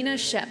Georgina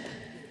Shep.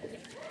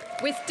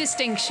 With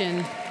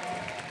distinction.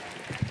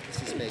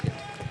 This is Megan.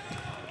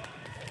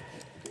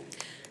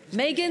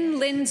 Megan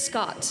Lynn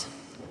Scott.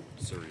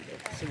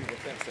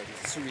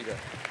 Sarita.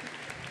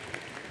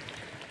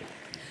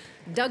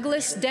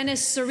 Douglas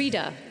Dennis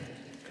Sarita.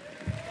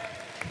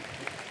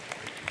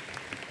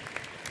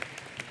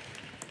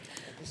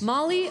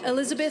 Molly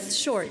Elizabeth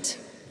Short.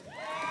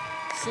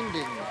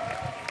 Sinding.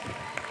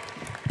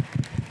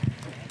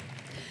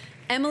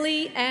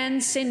 Emily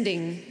Ann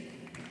Sinding.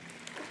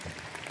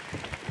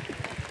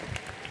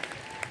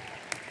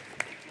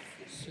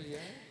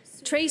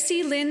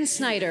 Tracy Lynn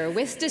Snyder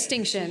with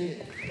distinction.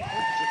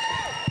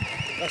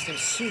 Last name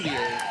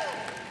Soulier.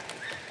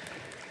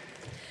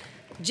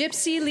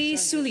 Gypsy Lee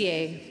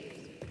Soulier.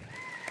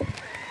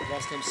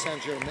 Last name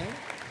Saint Germain.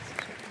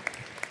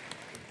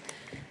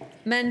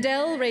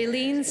 Mandel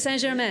Raylene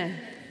Saint-Germain.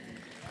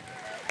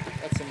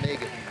 That's a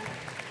Megan.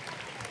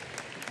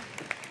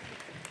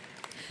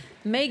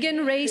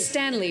 Megan Ray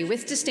Stanley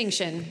with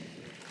distinction.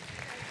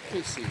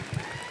 Casey.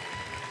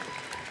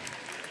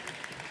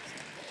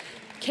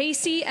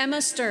 Casey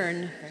Emma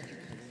Stern.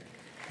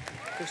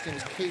 First name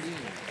is Katie.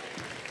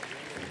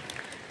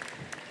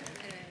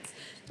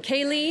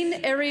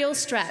 Kayleen Ariel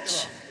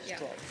Stratch.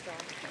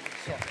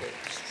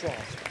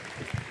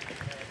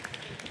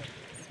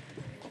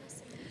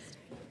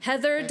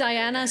 Heather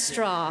Diana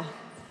Straw.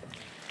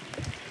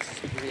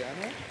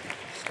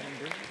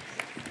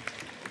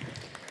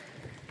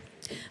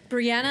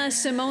 Brianna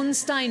Simone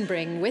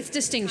Steinbring with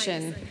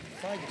distinction.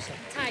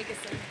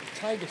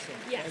 Tigerson.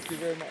 Yes. Thank you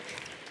very much.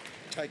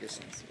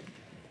 Tigerson.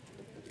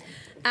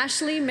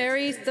 Ashley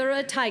Mary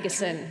Thura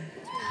Tigerson.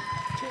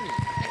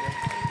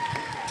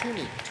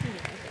 Tooney.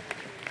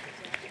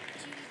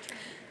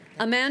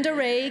 Amanda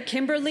Ray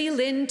Kimberly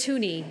Lynn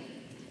Tooney.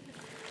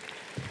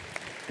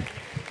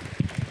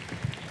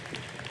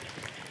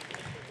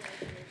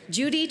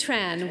 Judy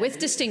Tran with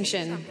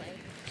distinction.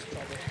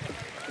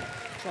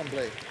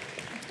 Tremblay.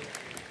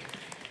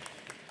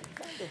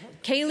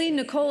 Kaylee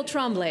Nicole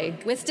Tremblay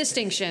with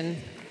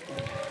distinction.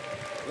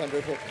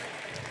 Vanderhook.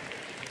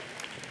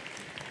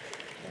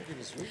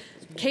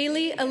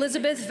 Kaylee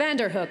Elizabeth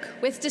Vanderhook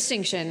with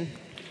distinction.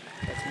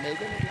 That's Megan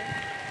again.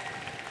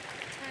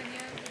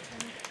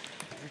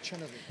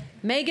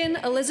 Megan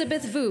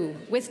Elizabeth Vu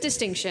with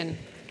distinction.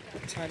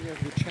 Tanya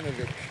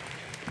Vucenovic.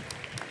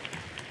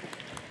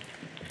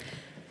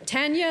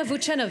 Tanya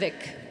Vucenovic.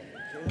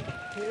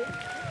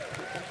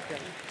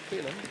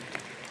 Kaylin.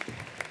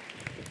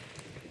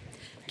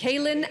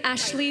 Kaylin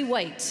Ashley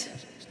White.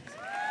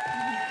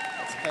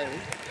 That's Kylie.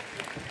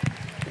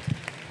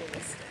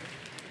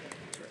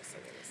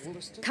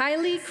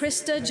 Kylie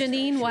Krista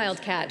Janine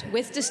Wildcat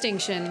with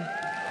distinction.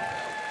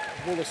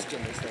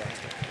 Wollaston is the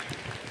last one.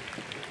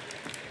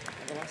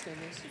 And the last name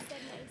is?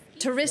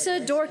 Teresa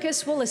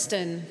Dorcas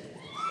Wollaston.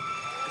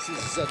 This is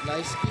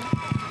Zadnaisky.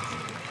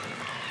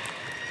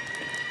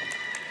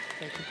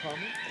 Thank you,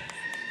 Carmen.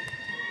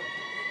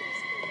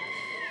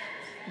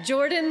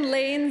 Jordan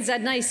Lane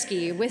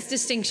Zadnaisky with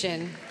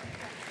distinction.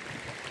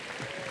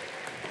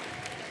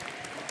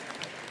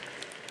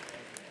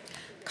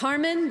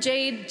 Carmen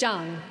Jade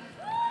Zhang.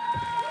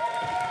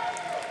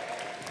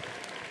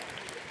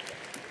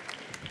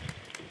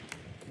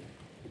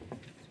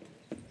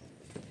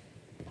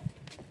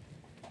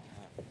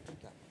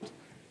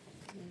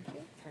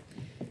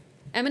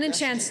 Eminent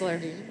Chancellor,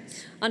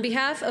 on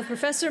behalf of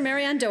Professor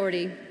Marianne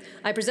Doherty,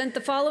 I present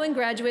the following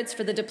graduates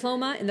for the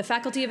Diploma in the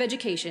Faculty of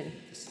Education.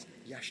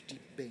 Yashdeep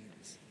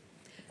Baines.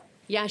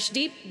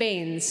 Yashdeep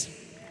Baines.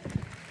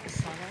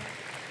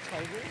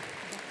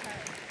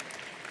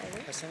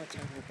 Hassana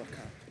Taiwo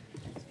Bakar.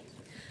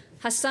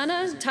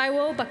 Hassana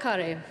Taiwo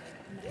Bakare.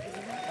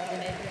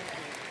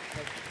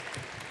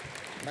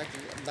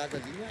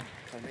 Madalina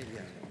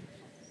Carmelia.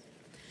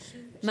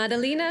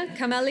 Madalena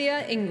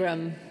Camelia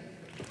Ingram.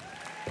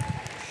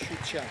 Shu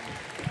Chiang.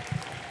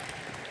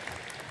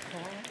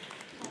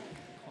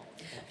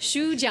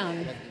 Xu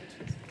Jiang.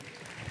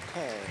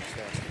 Carr is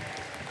the last name.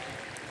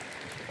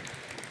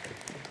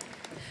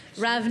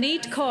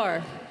 Ravneet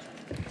Kaur.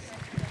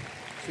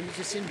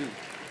 Sunita Sindhu.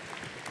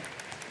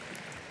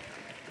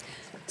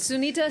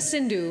 Sunita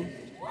Sindhu. Do you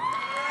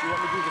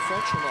want me to do the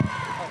French or not?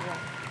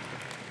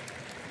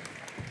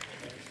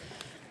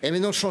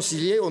 Éminent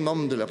chancelier, au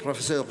nom de la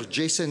professeure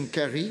Jason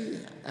Carey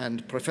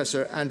and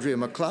Professor Andrea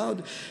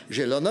McLeod,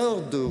 j'ai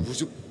l'honneur de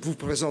vous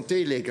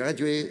présenter les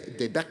gradués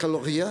des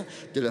baccalauréats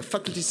de la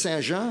Faculté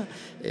Saint-Jean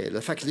et la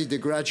Faculté de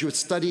Graduate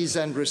Studies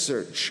and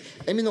Research.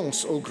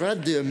 Éminence au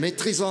grade de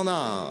maîtrise en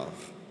art.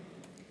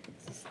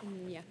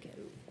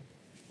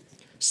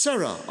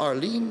 Sarah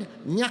Arlene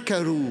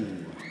Nyakaru.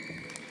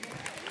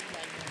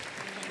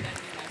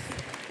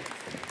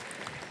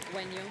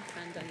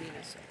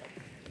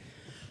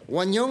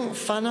 Wanyong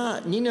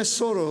Fana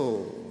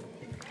Ninasoro.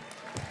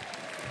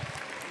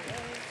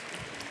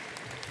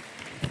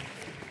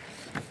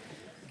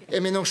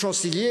 Éminent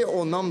chancelier,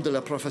 au nom de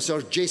la professeure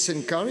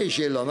Jason Carey,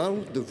 j'ai l'honneur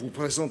de vous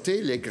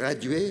présenter les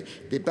gradués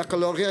des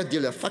baccalauréats de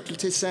la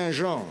Faculté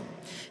Saint-Jean.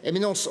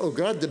 Éminence au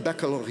grade de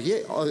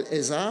baccalauréat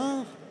aux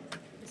arts.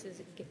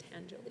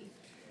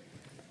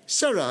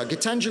 Sarah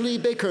Gitanjali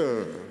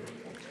Baker.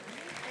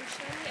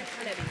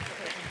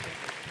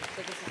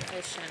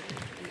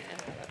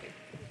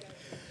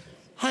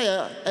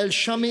 Haya El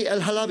Shami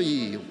El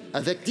Halabi,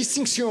 avec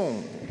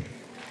distinction.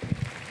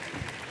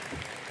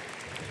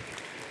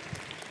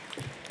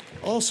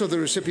 Also the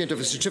recipient of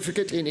a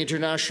certificate in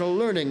international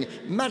learning,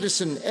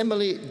 Madison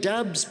Emily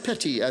Dabbs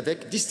Petty,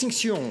 avec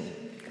distinction.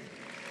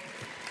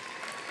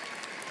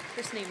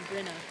 First name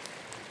Brenna.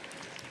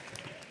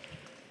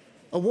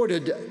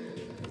 Awarded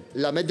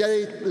la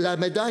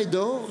médaille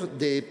d'or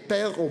des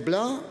Pères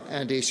Oblats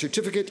and a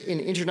certificate in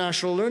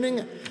international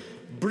learning,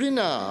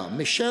 Brina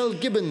Michelle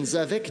Gibbons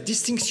avec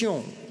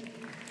distinction.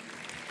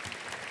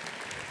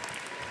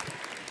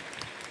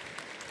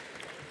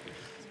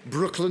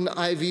 Brooklyn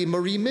Ivy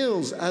Marie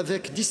Mills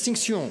avec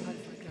distinction.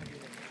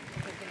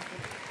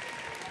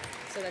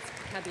 So that's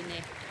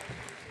cabinet.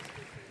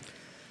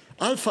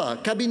 Alpha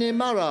Cabinet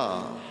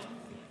Mara.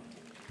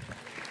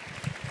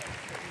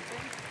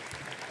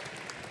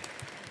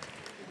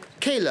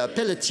 Kayla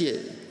Pelletier.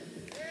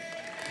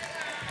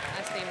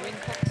 Last name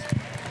Wincott.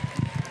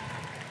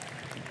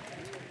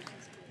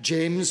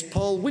 James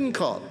Paul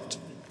Wincott.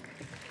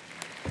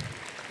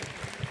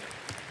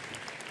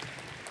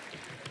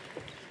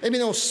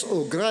 Éminence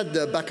au grade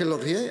de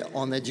baccalauréat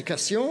en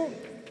éducation,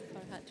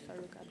 Farhat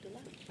Farouk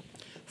Abdullah.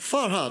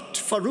 Farhat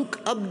Farouk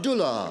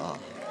Abdullah.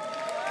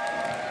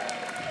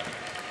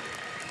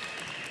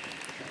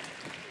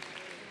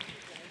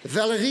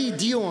 Valérie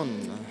Dion.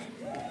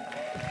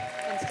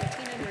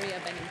 Constantina Maria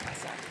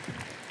Benincasa.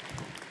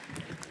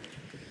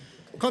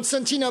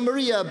 Constantina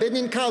Maria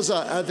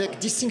Benincasa avec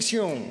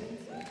distinction.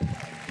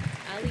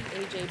 Ali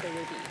A.J.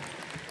 Barubi.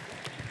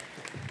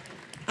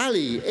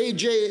 Ali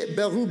A.J.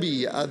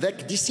 Baroubi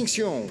avec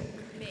distinction.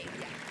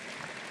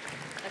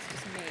 That's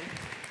just May.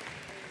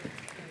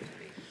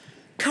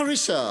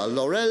 Carissa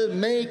Laurel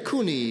May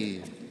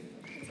Cooney.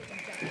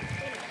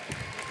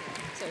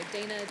 So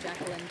Dana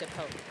Jacqueline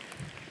DePoe.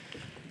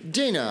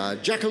 Dana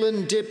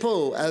Jacqueline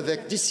Despaux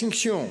avec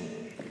distinction.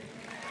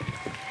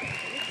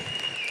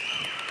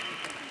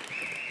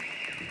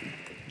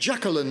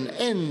 Jacqueline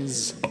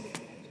Enns.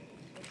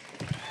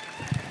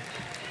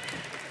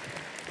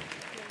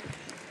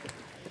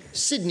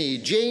 Sydney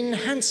Jane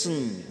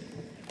Hanson.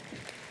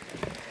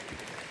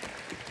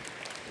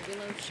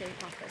 Willow Shea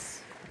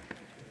Hoffus.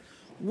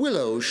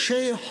 Willow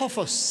Shea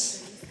Hoffus.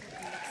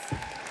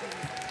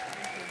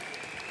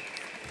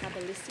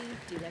 Kabalissi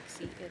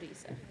Dilexi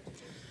Iriza.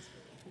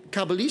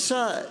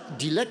 Kabalisa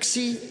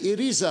Dilexi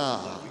Iriza.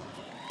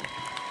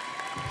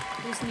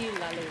 Husni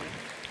Laloui.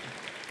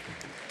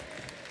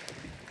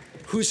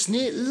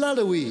 Husni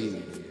Laloui.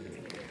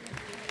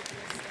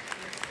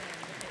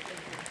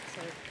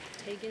 So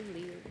Tegan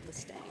Lee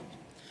Lestang.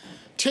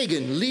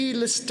 Tegan Lee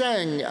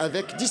Lestang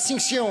avec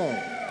distinction.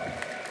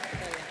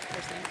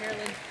 First name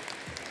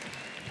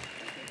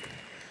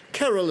Carolyn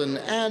Carolyn.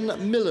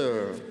 Ann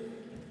Miller.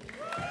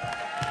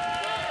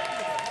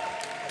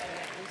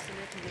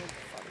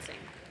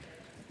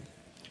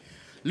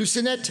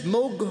 Lucinette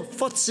Moog Fotzing. Lucinette Moog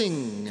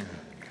Fotzing.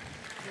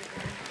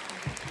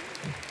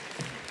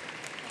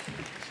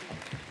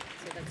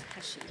 So that's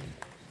Hashi.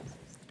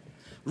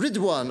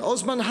 Ridwan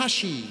Osman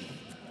Hashi.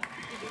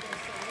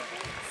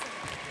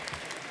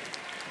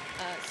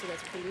 So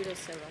that's Polido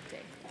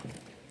Serrate.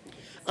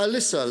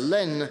 Alyssa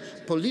Len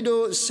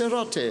Polido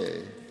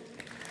Serrate.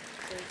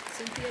 So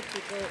Cynthia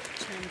Tuko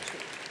Chamchu.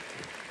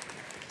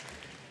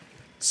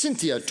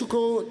 Cynthia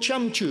Tuko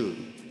Chamchu.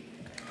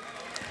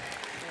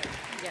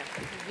 Yeah,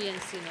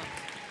 Viencinot.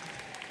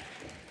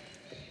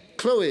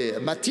 Chloé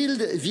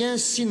Mathilde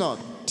Viencinot.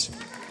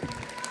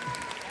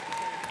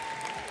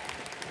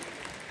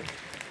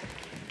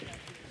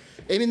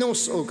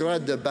 Éminence au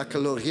grade de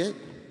baccalauréat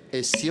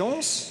et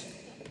sciences,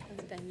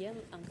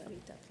 Danielle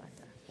Angarita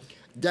Plata.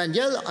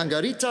 Danielle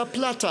Angarita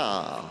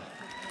Plata.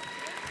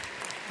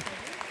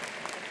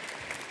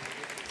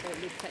 So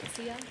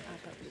Lucrezia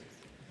Apabu.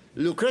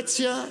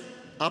 Lucrezia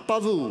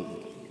Apavu.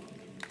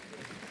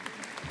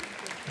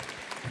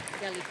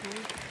 Galicon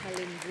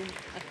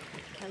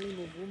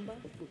Kalimuvumba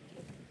Buki.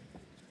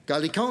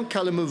 Galican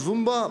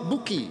Kalimuvumba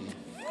Buki.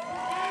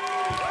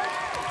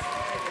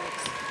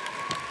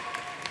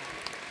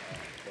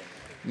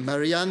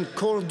 Marianne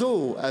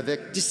Cordeau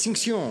avec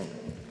distinction.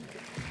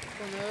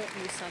 Honor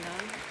Musana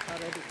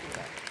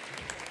Aradukura.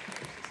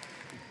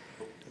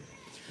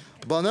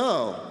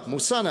 Bonheur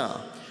Moussana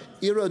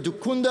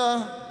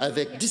Iradukunda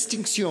avec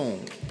distinction.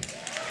 En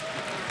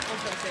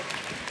français.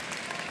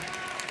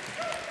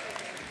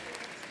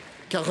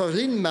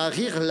 Caroline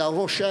Marie La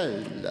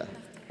Rochelle.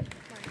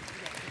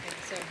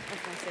 So, en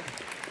français.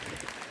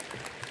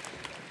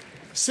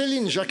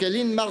 Céline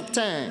Jacqueline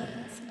Martin.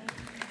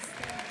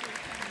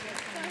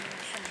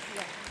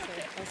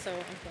 So, also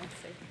en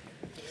français.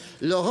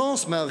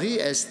 Laurence Marie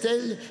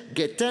Estelle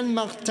Guétin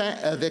Martin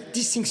avec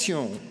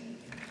distinction.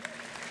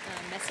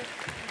 Messick.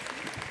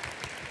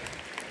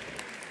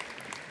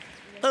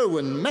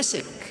 Erwin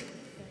Messick.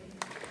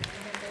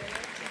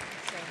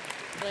 So,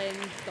 Ren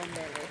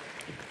Dombele.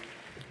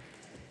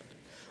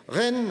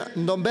 Reine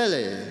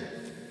Ndombele.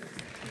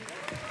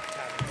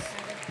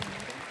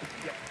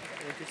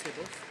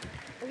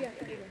 Oh, yeah.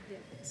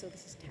 So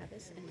this is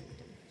Tavis and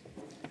Newton.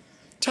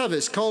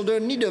 Tavis Calder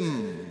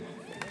Needham.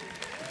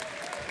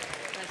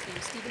 Last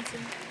name Stevenson.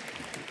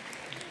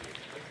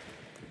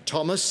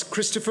 Thomas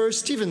Christopher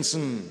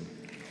Stevenson. So,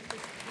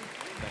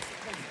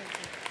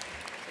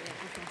 yeah,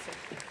 en français.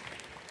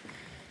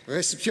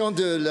 Réception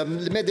de la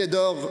médaille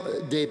d'or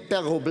des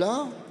Pères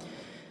Oblats.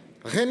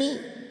 Rémi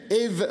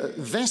Eve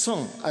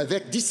Vincent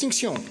avec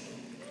distinction.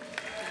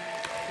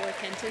 Roy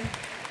Kenton.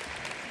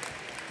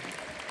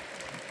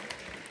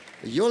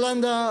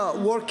 Yolanda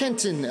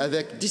Warkentin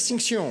avec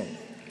distinction.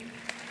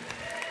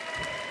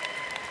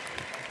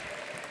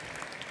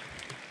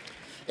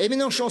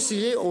 Éminent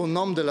chancelier, au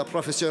nom de la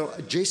professeure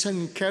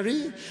Jason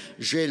Carey,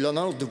 j'ai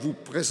l'honneur de vous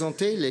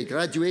présenter les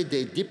gradués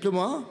des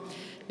diplômes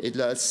et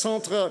du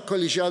Centre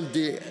collégial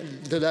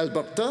de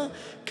l'Alberta,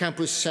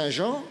 Campus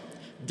Saint-Jean,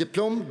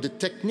 diplôme de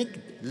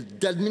technique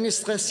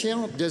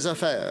d'administration des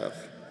affaires.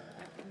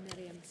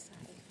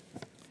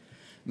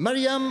 Miriam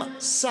Mariam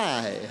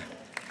Sai. Sai.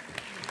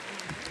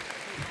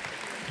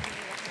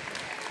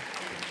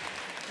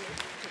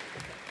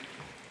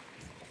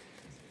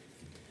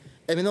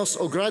 Éminence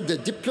au grade de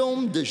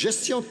diplôme de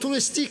gestion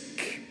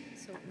touristique.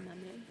 So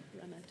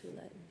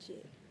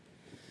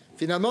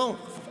Finalement,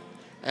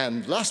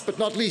 and last but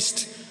not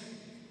least,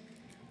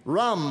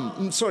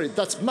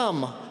 that's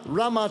Mam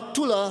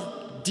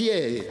Ramatullah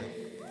Die.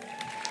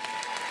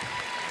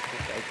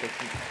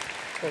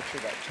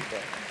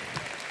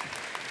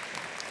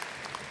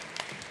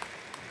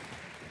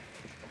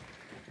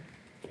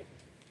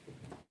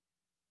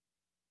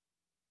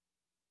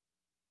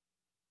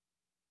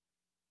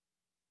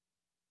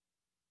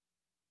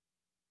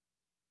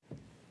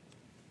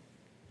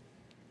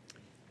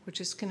 We're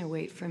just going to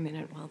wait for a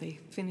minute while they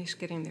finish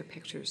getting their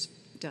pictures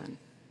done.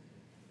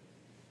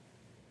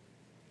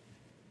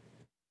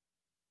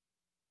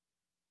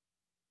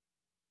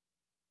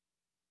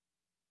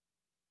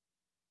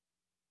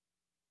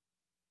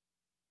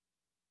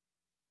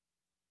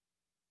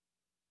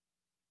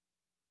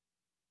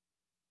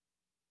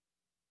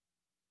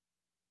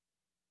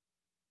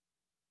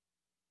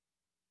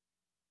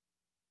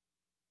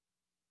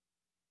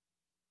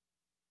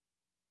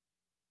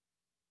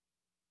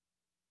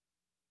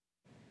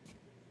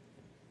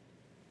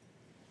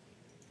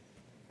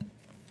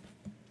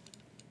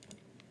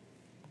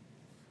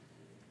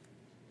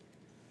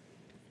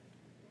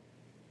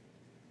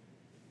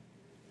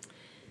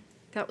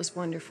 That was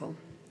wonderful.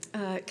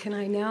 Can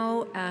I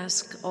now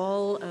ask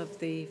all of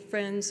the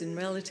friends and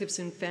relatives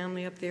and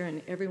family up there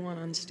and everyone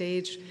on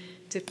stage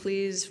to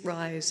please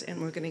rise, and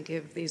we're going to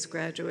give these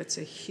graduates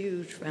a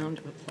huge round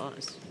of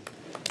applause.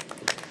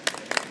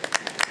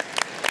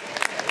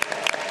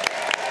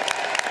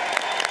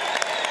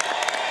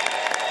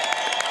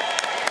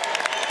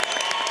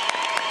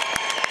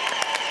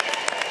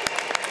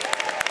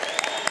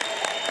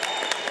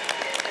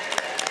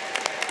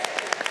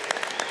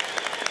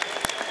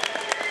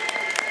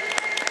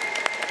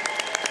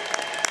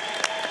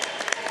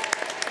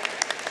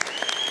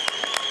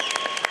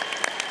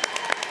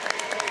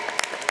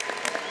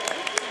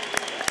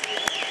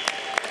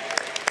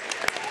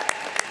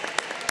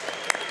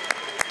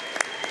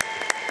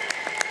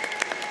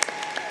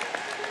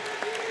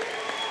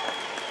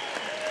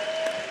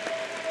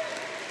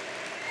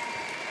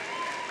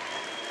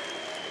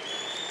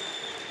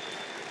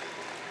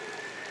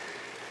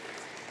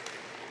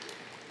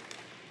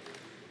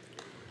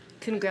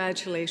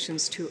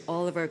 Congratulations to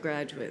all of our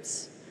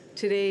graduates.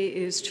 Today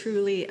is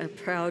truly a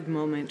proud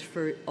moment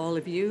for all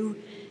of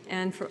you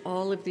and for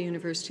all of the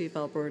University of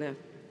Alberta.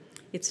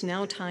 It's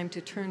now time to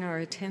turn our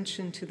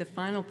attention to the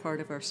final part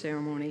of our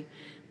ceremony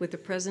with the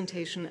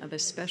presentation of a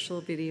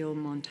special video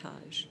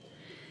montage.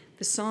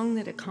 The song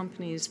that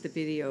accompanies the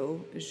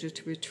video, Je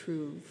te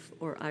retrouve,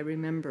 or I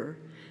Remember,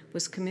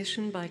 was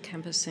commissioned by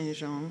Campus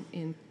Saint-Jean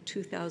in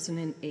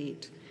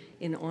 2008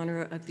 in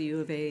honor of the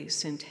U of A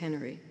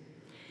centenary.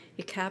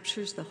 It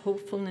captures the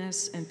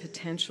hopefulness and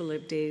potential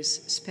of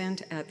days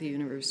spent at the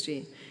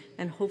university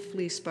and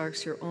hopefully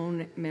sparks your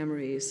own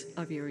memories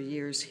of your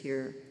years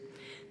here.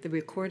 The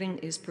recording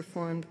is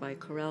performed by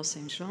Chorale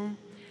Saint-Jean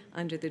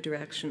under the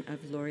direction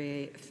of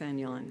Laurier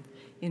Fagnon.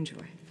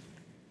 Enjoy.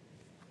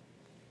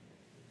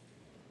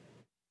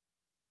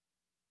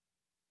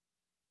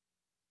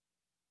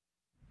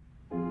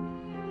 Thank you.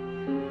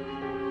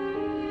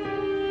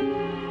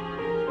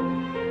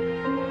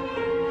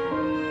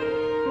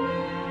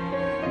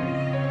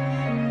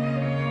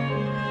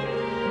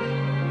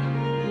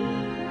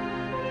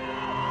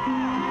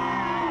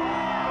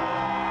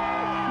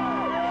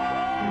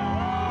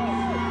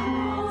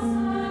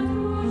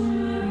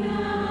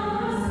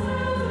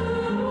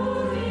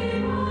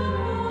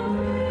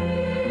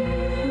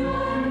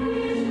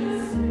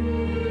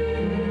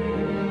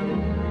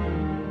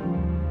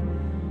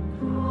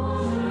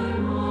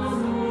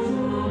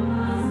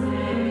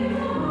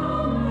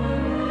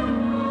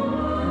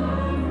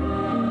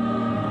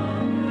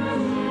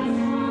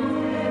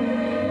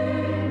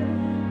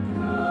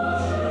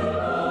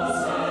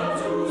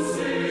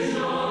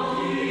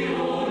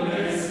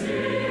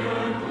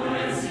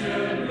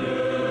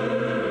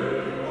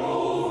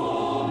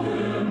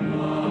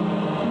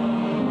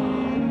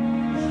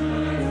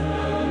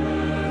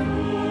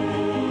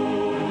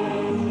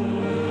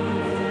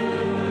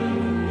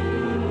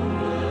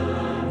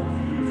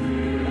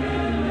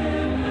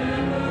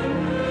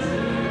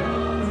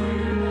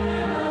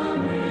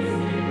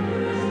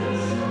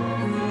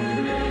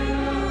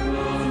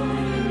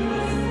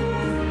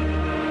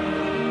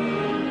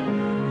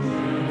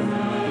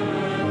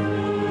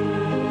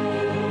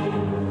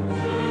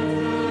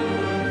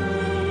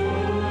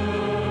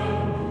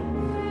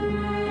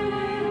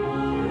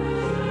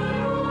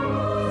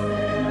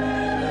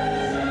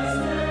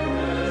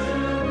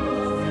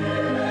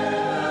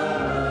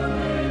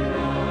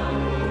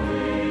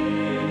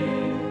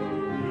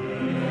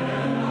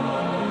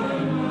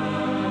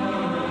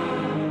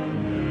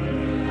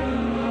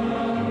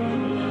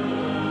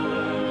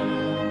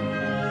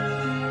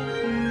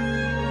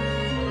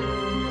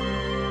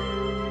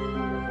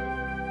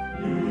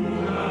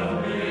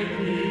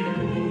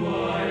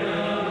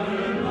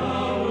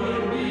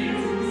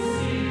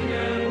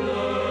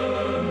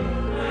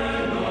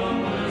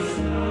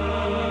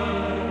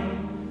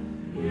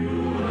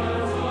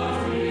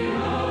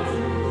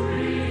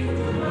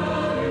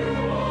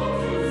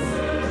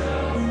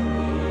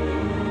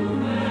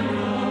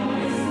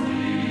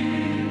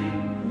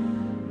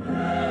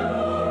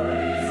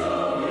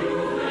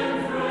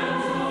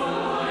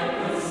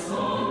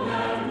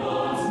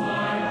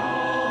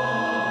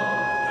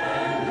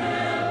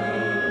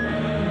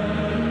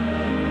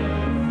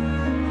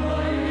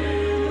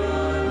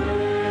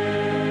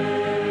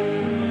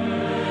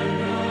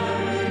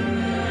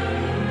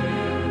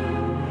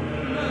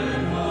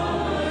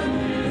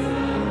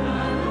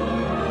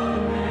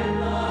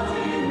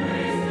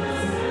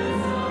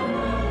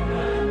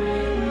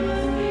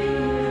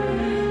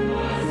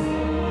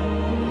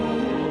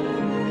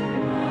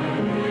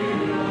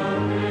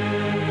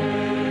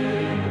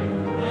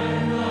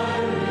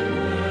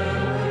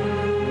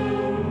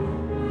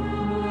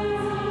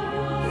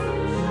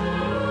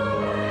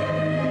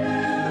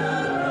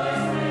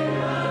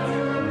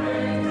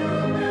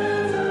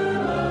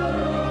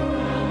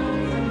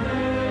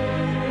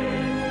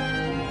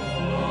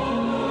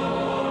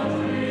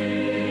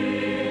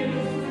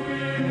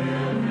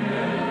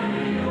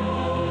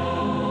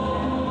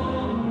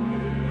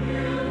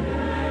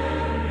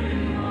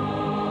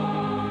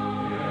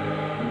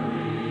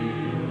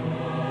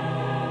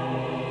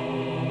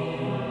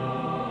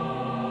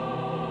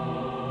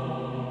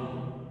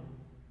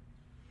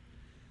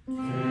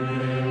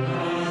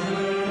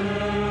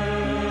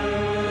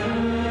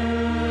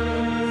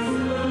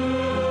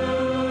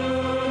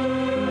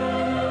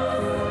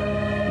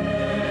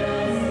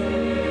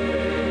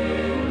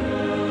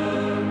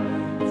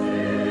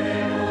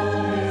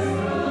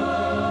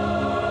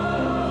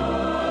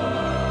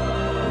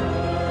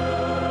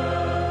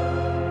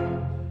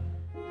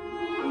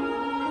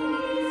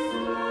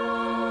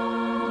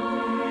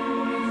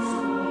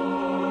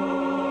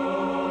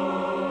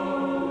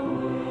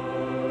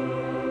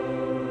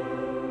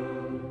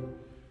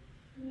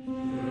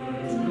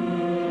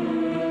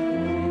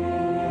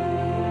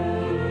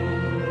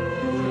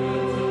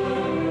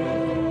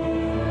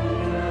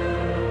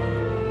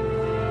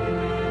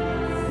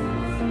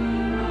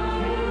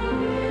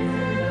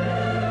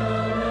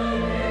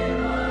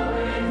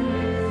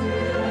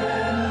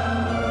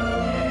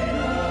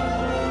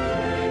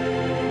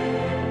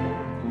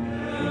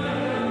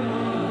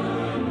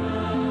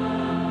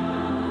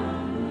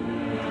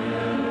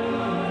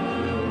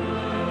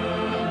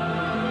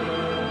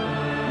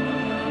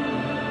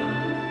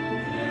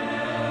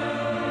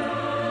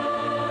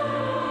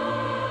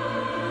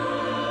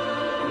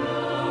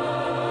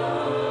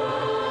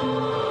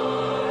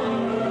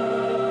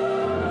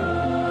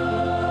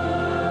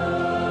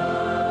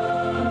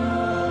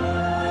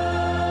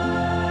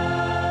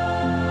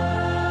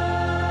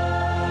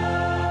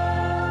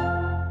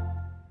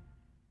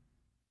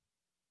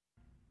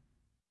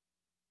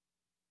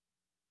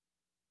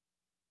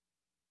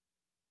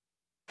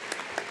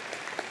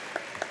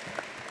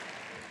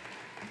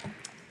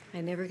 I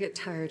never get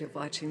tired of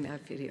watching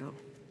that video.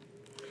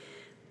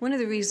 One of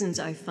the reasons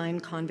I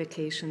find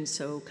convocation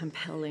so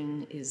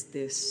compelling is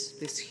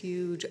this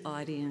huge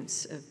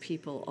audience of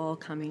people all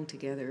coming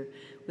together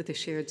with a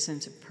shared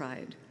sense of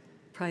pride.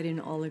 Pride in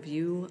all of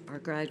you, our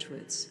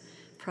graduates.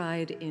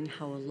 Pride in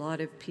how a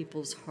lot of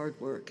people's hard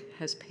work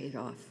has paid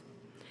off.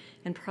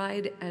 And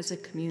pride as a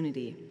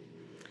community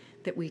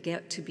that we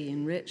get to be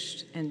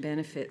enriched and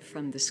benefit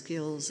from the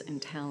skills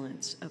and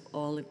talents of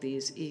all of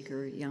these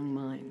eager young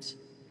minds.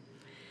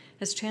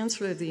 As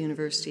Chancellor of the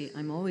University,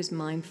 I'm always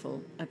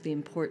mindful of the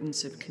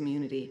importance of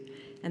community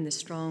and the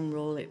strong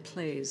role it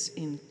plays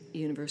in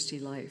university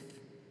life.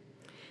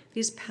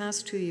 These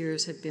past 2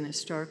 years have been a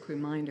stark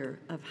reminder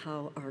of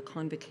how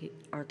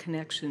our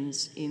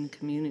connections in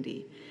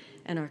community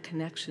and our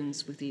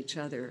connections with each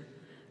other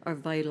are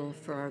vital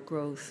for our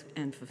growth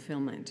and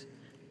fulfillment,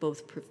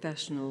 both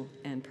professional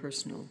and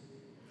personal.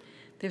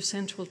 They're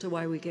central to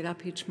why we get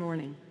up each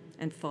morning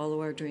and follow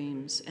our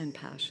dreams and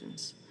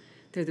passions.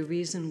 They're the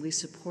reason we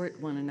support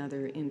one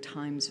another in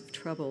times of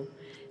trouble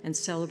and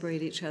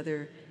celebrate each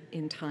other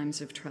in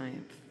times of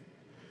triumph.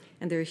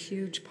 And they're a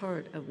huge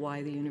part of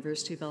why the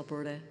University of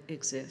Alberta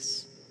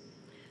exists.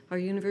 Our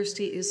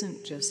university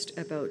isn't just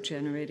about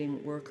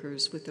generating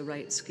workers with the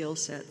right skill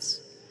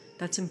sets.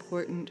 That's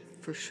important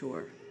for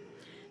sure.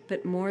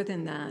 But more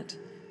than that,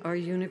 our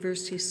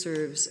university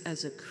serves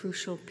as a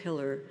crucial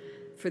pillar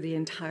for the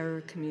entire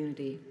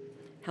community,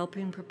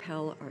 helping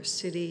propel our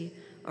city,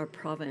 our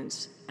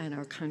province, and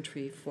our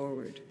country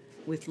forward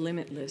with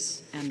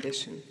limitless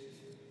ambition.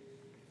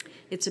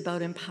 It's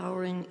about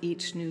empowering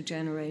each new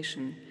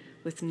generation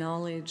with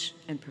knowledge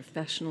and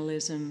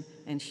professionalism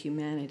and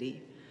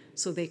humanity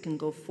so they can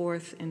go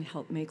forth and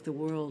help make the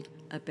world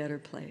a better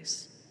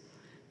place,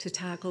 to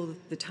tackle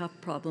the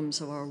tough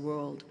problems of our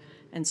world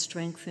and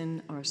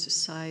strengthen our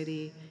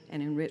society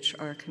and enrich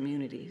our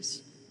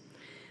communities.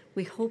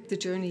 We hope the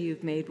journey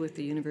you've made with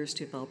the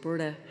University of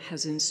Alberta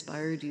has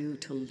inspired you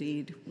to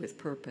lead with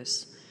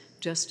purpose,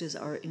 just as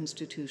our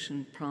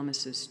institution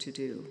promises to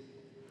do.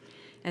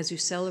 As you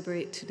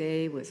celebrate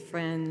today with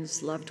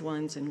friends, loved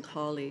ones, and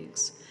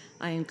colleagues,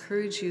 I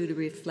encourage you to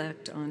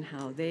reflect on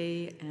how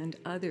they and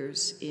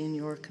others in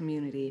your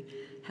community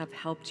have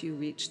helped you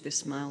reach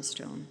this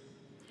milestone,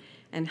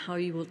 and how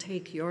you will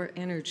take your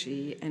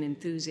energy and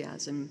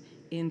enthusiasm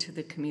into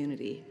the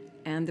community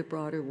and the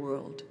broader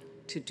world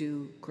to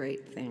do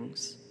great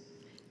things.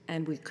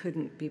 And we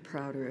couldn't be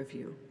prouder of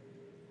you.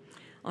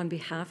 On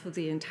behalf of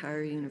the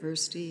entire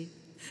university,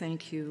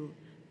 thank you,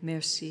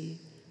 merci,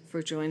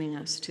 for joining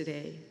us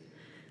today.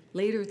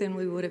 Later than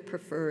we would have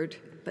preferred,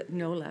 but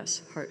no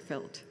less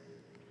heartfelt.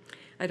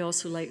 I'd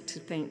also like to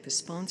thank the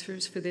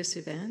sponsors for this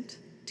event,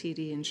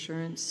 TD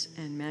Insurance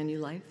and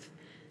Manulife.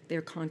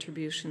 Their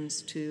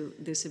contributions to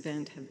this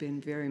event have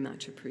been very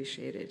much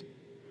appreciated.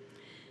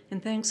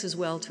 And thanks as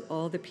well to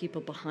all the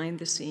people behind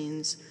the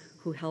scenes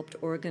who helped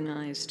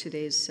organize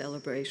today's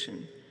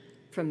celebration,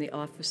 from the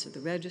Office of the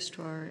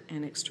Registrar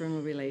and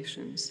External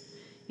Relations,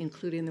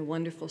 including the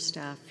wonderful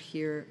staff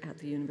here at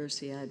the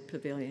Universiade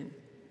Pavilion.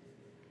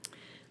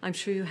 I'm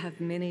sure you have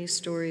many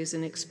stories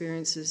and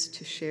experiences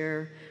to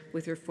share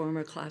with your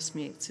former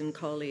classmates and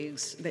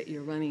colleagues that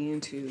you're running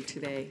into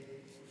today.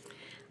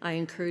 I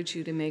encourage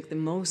you to make the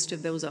most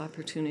of those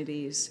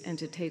opportunities and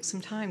to take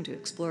some time to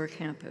explore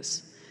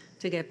campus,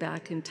 to get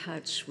back in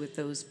touch with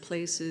those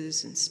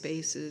places and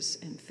spaces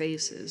and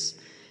faces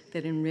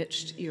that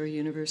enriched your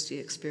university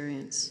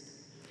experience.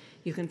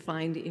 You can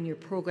find in your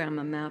program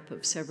a map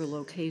of several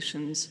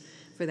locations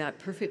for that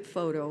perfect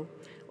photo,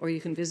 or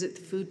you can visit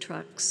the food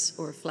trucks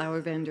or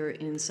flower vendor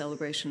in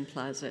Celebration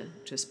Plaza,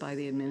 just by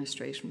the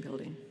administration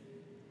building.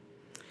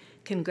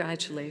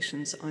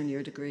 Congratulations on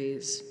your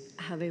degrees.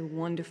 Have a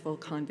wonderful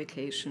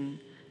convocation,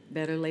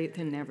 better late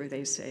than never,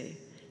 they say,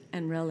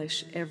 and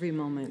relish every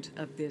moment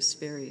of this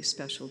very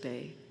special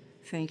day.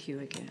 Thank you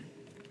again.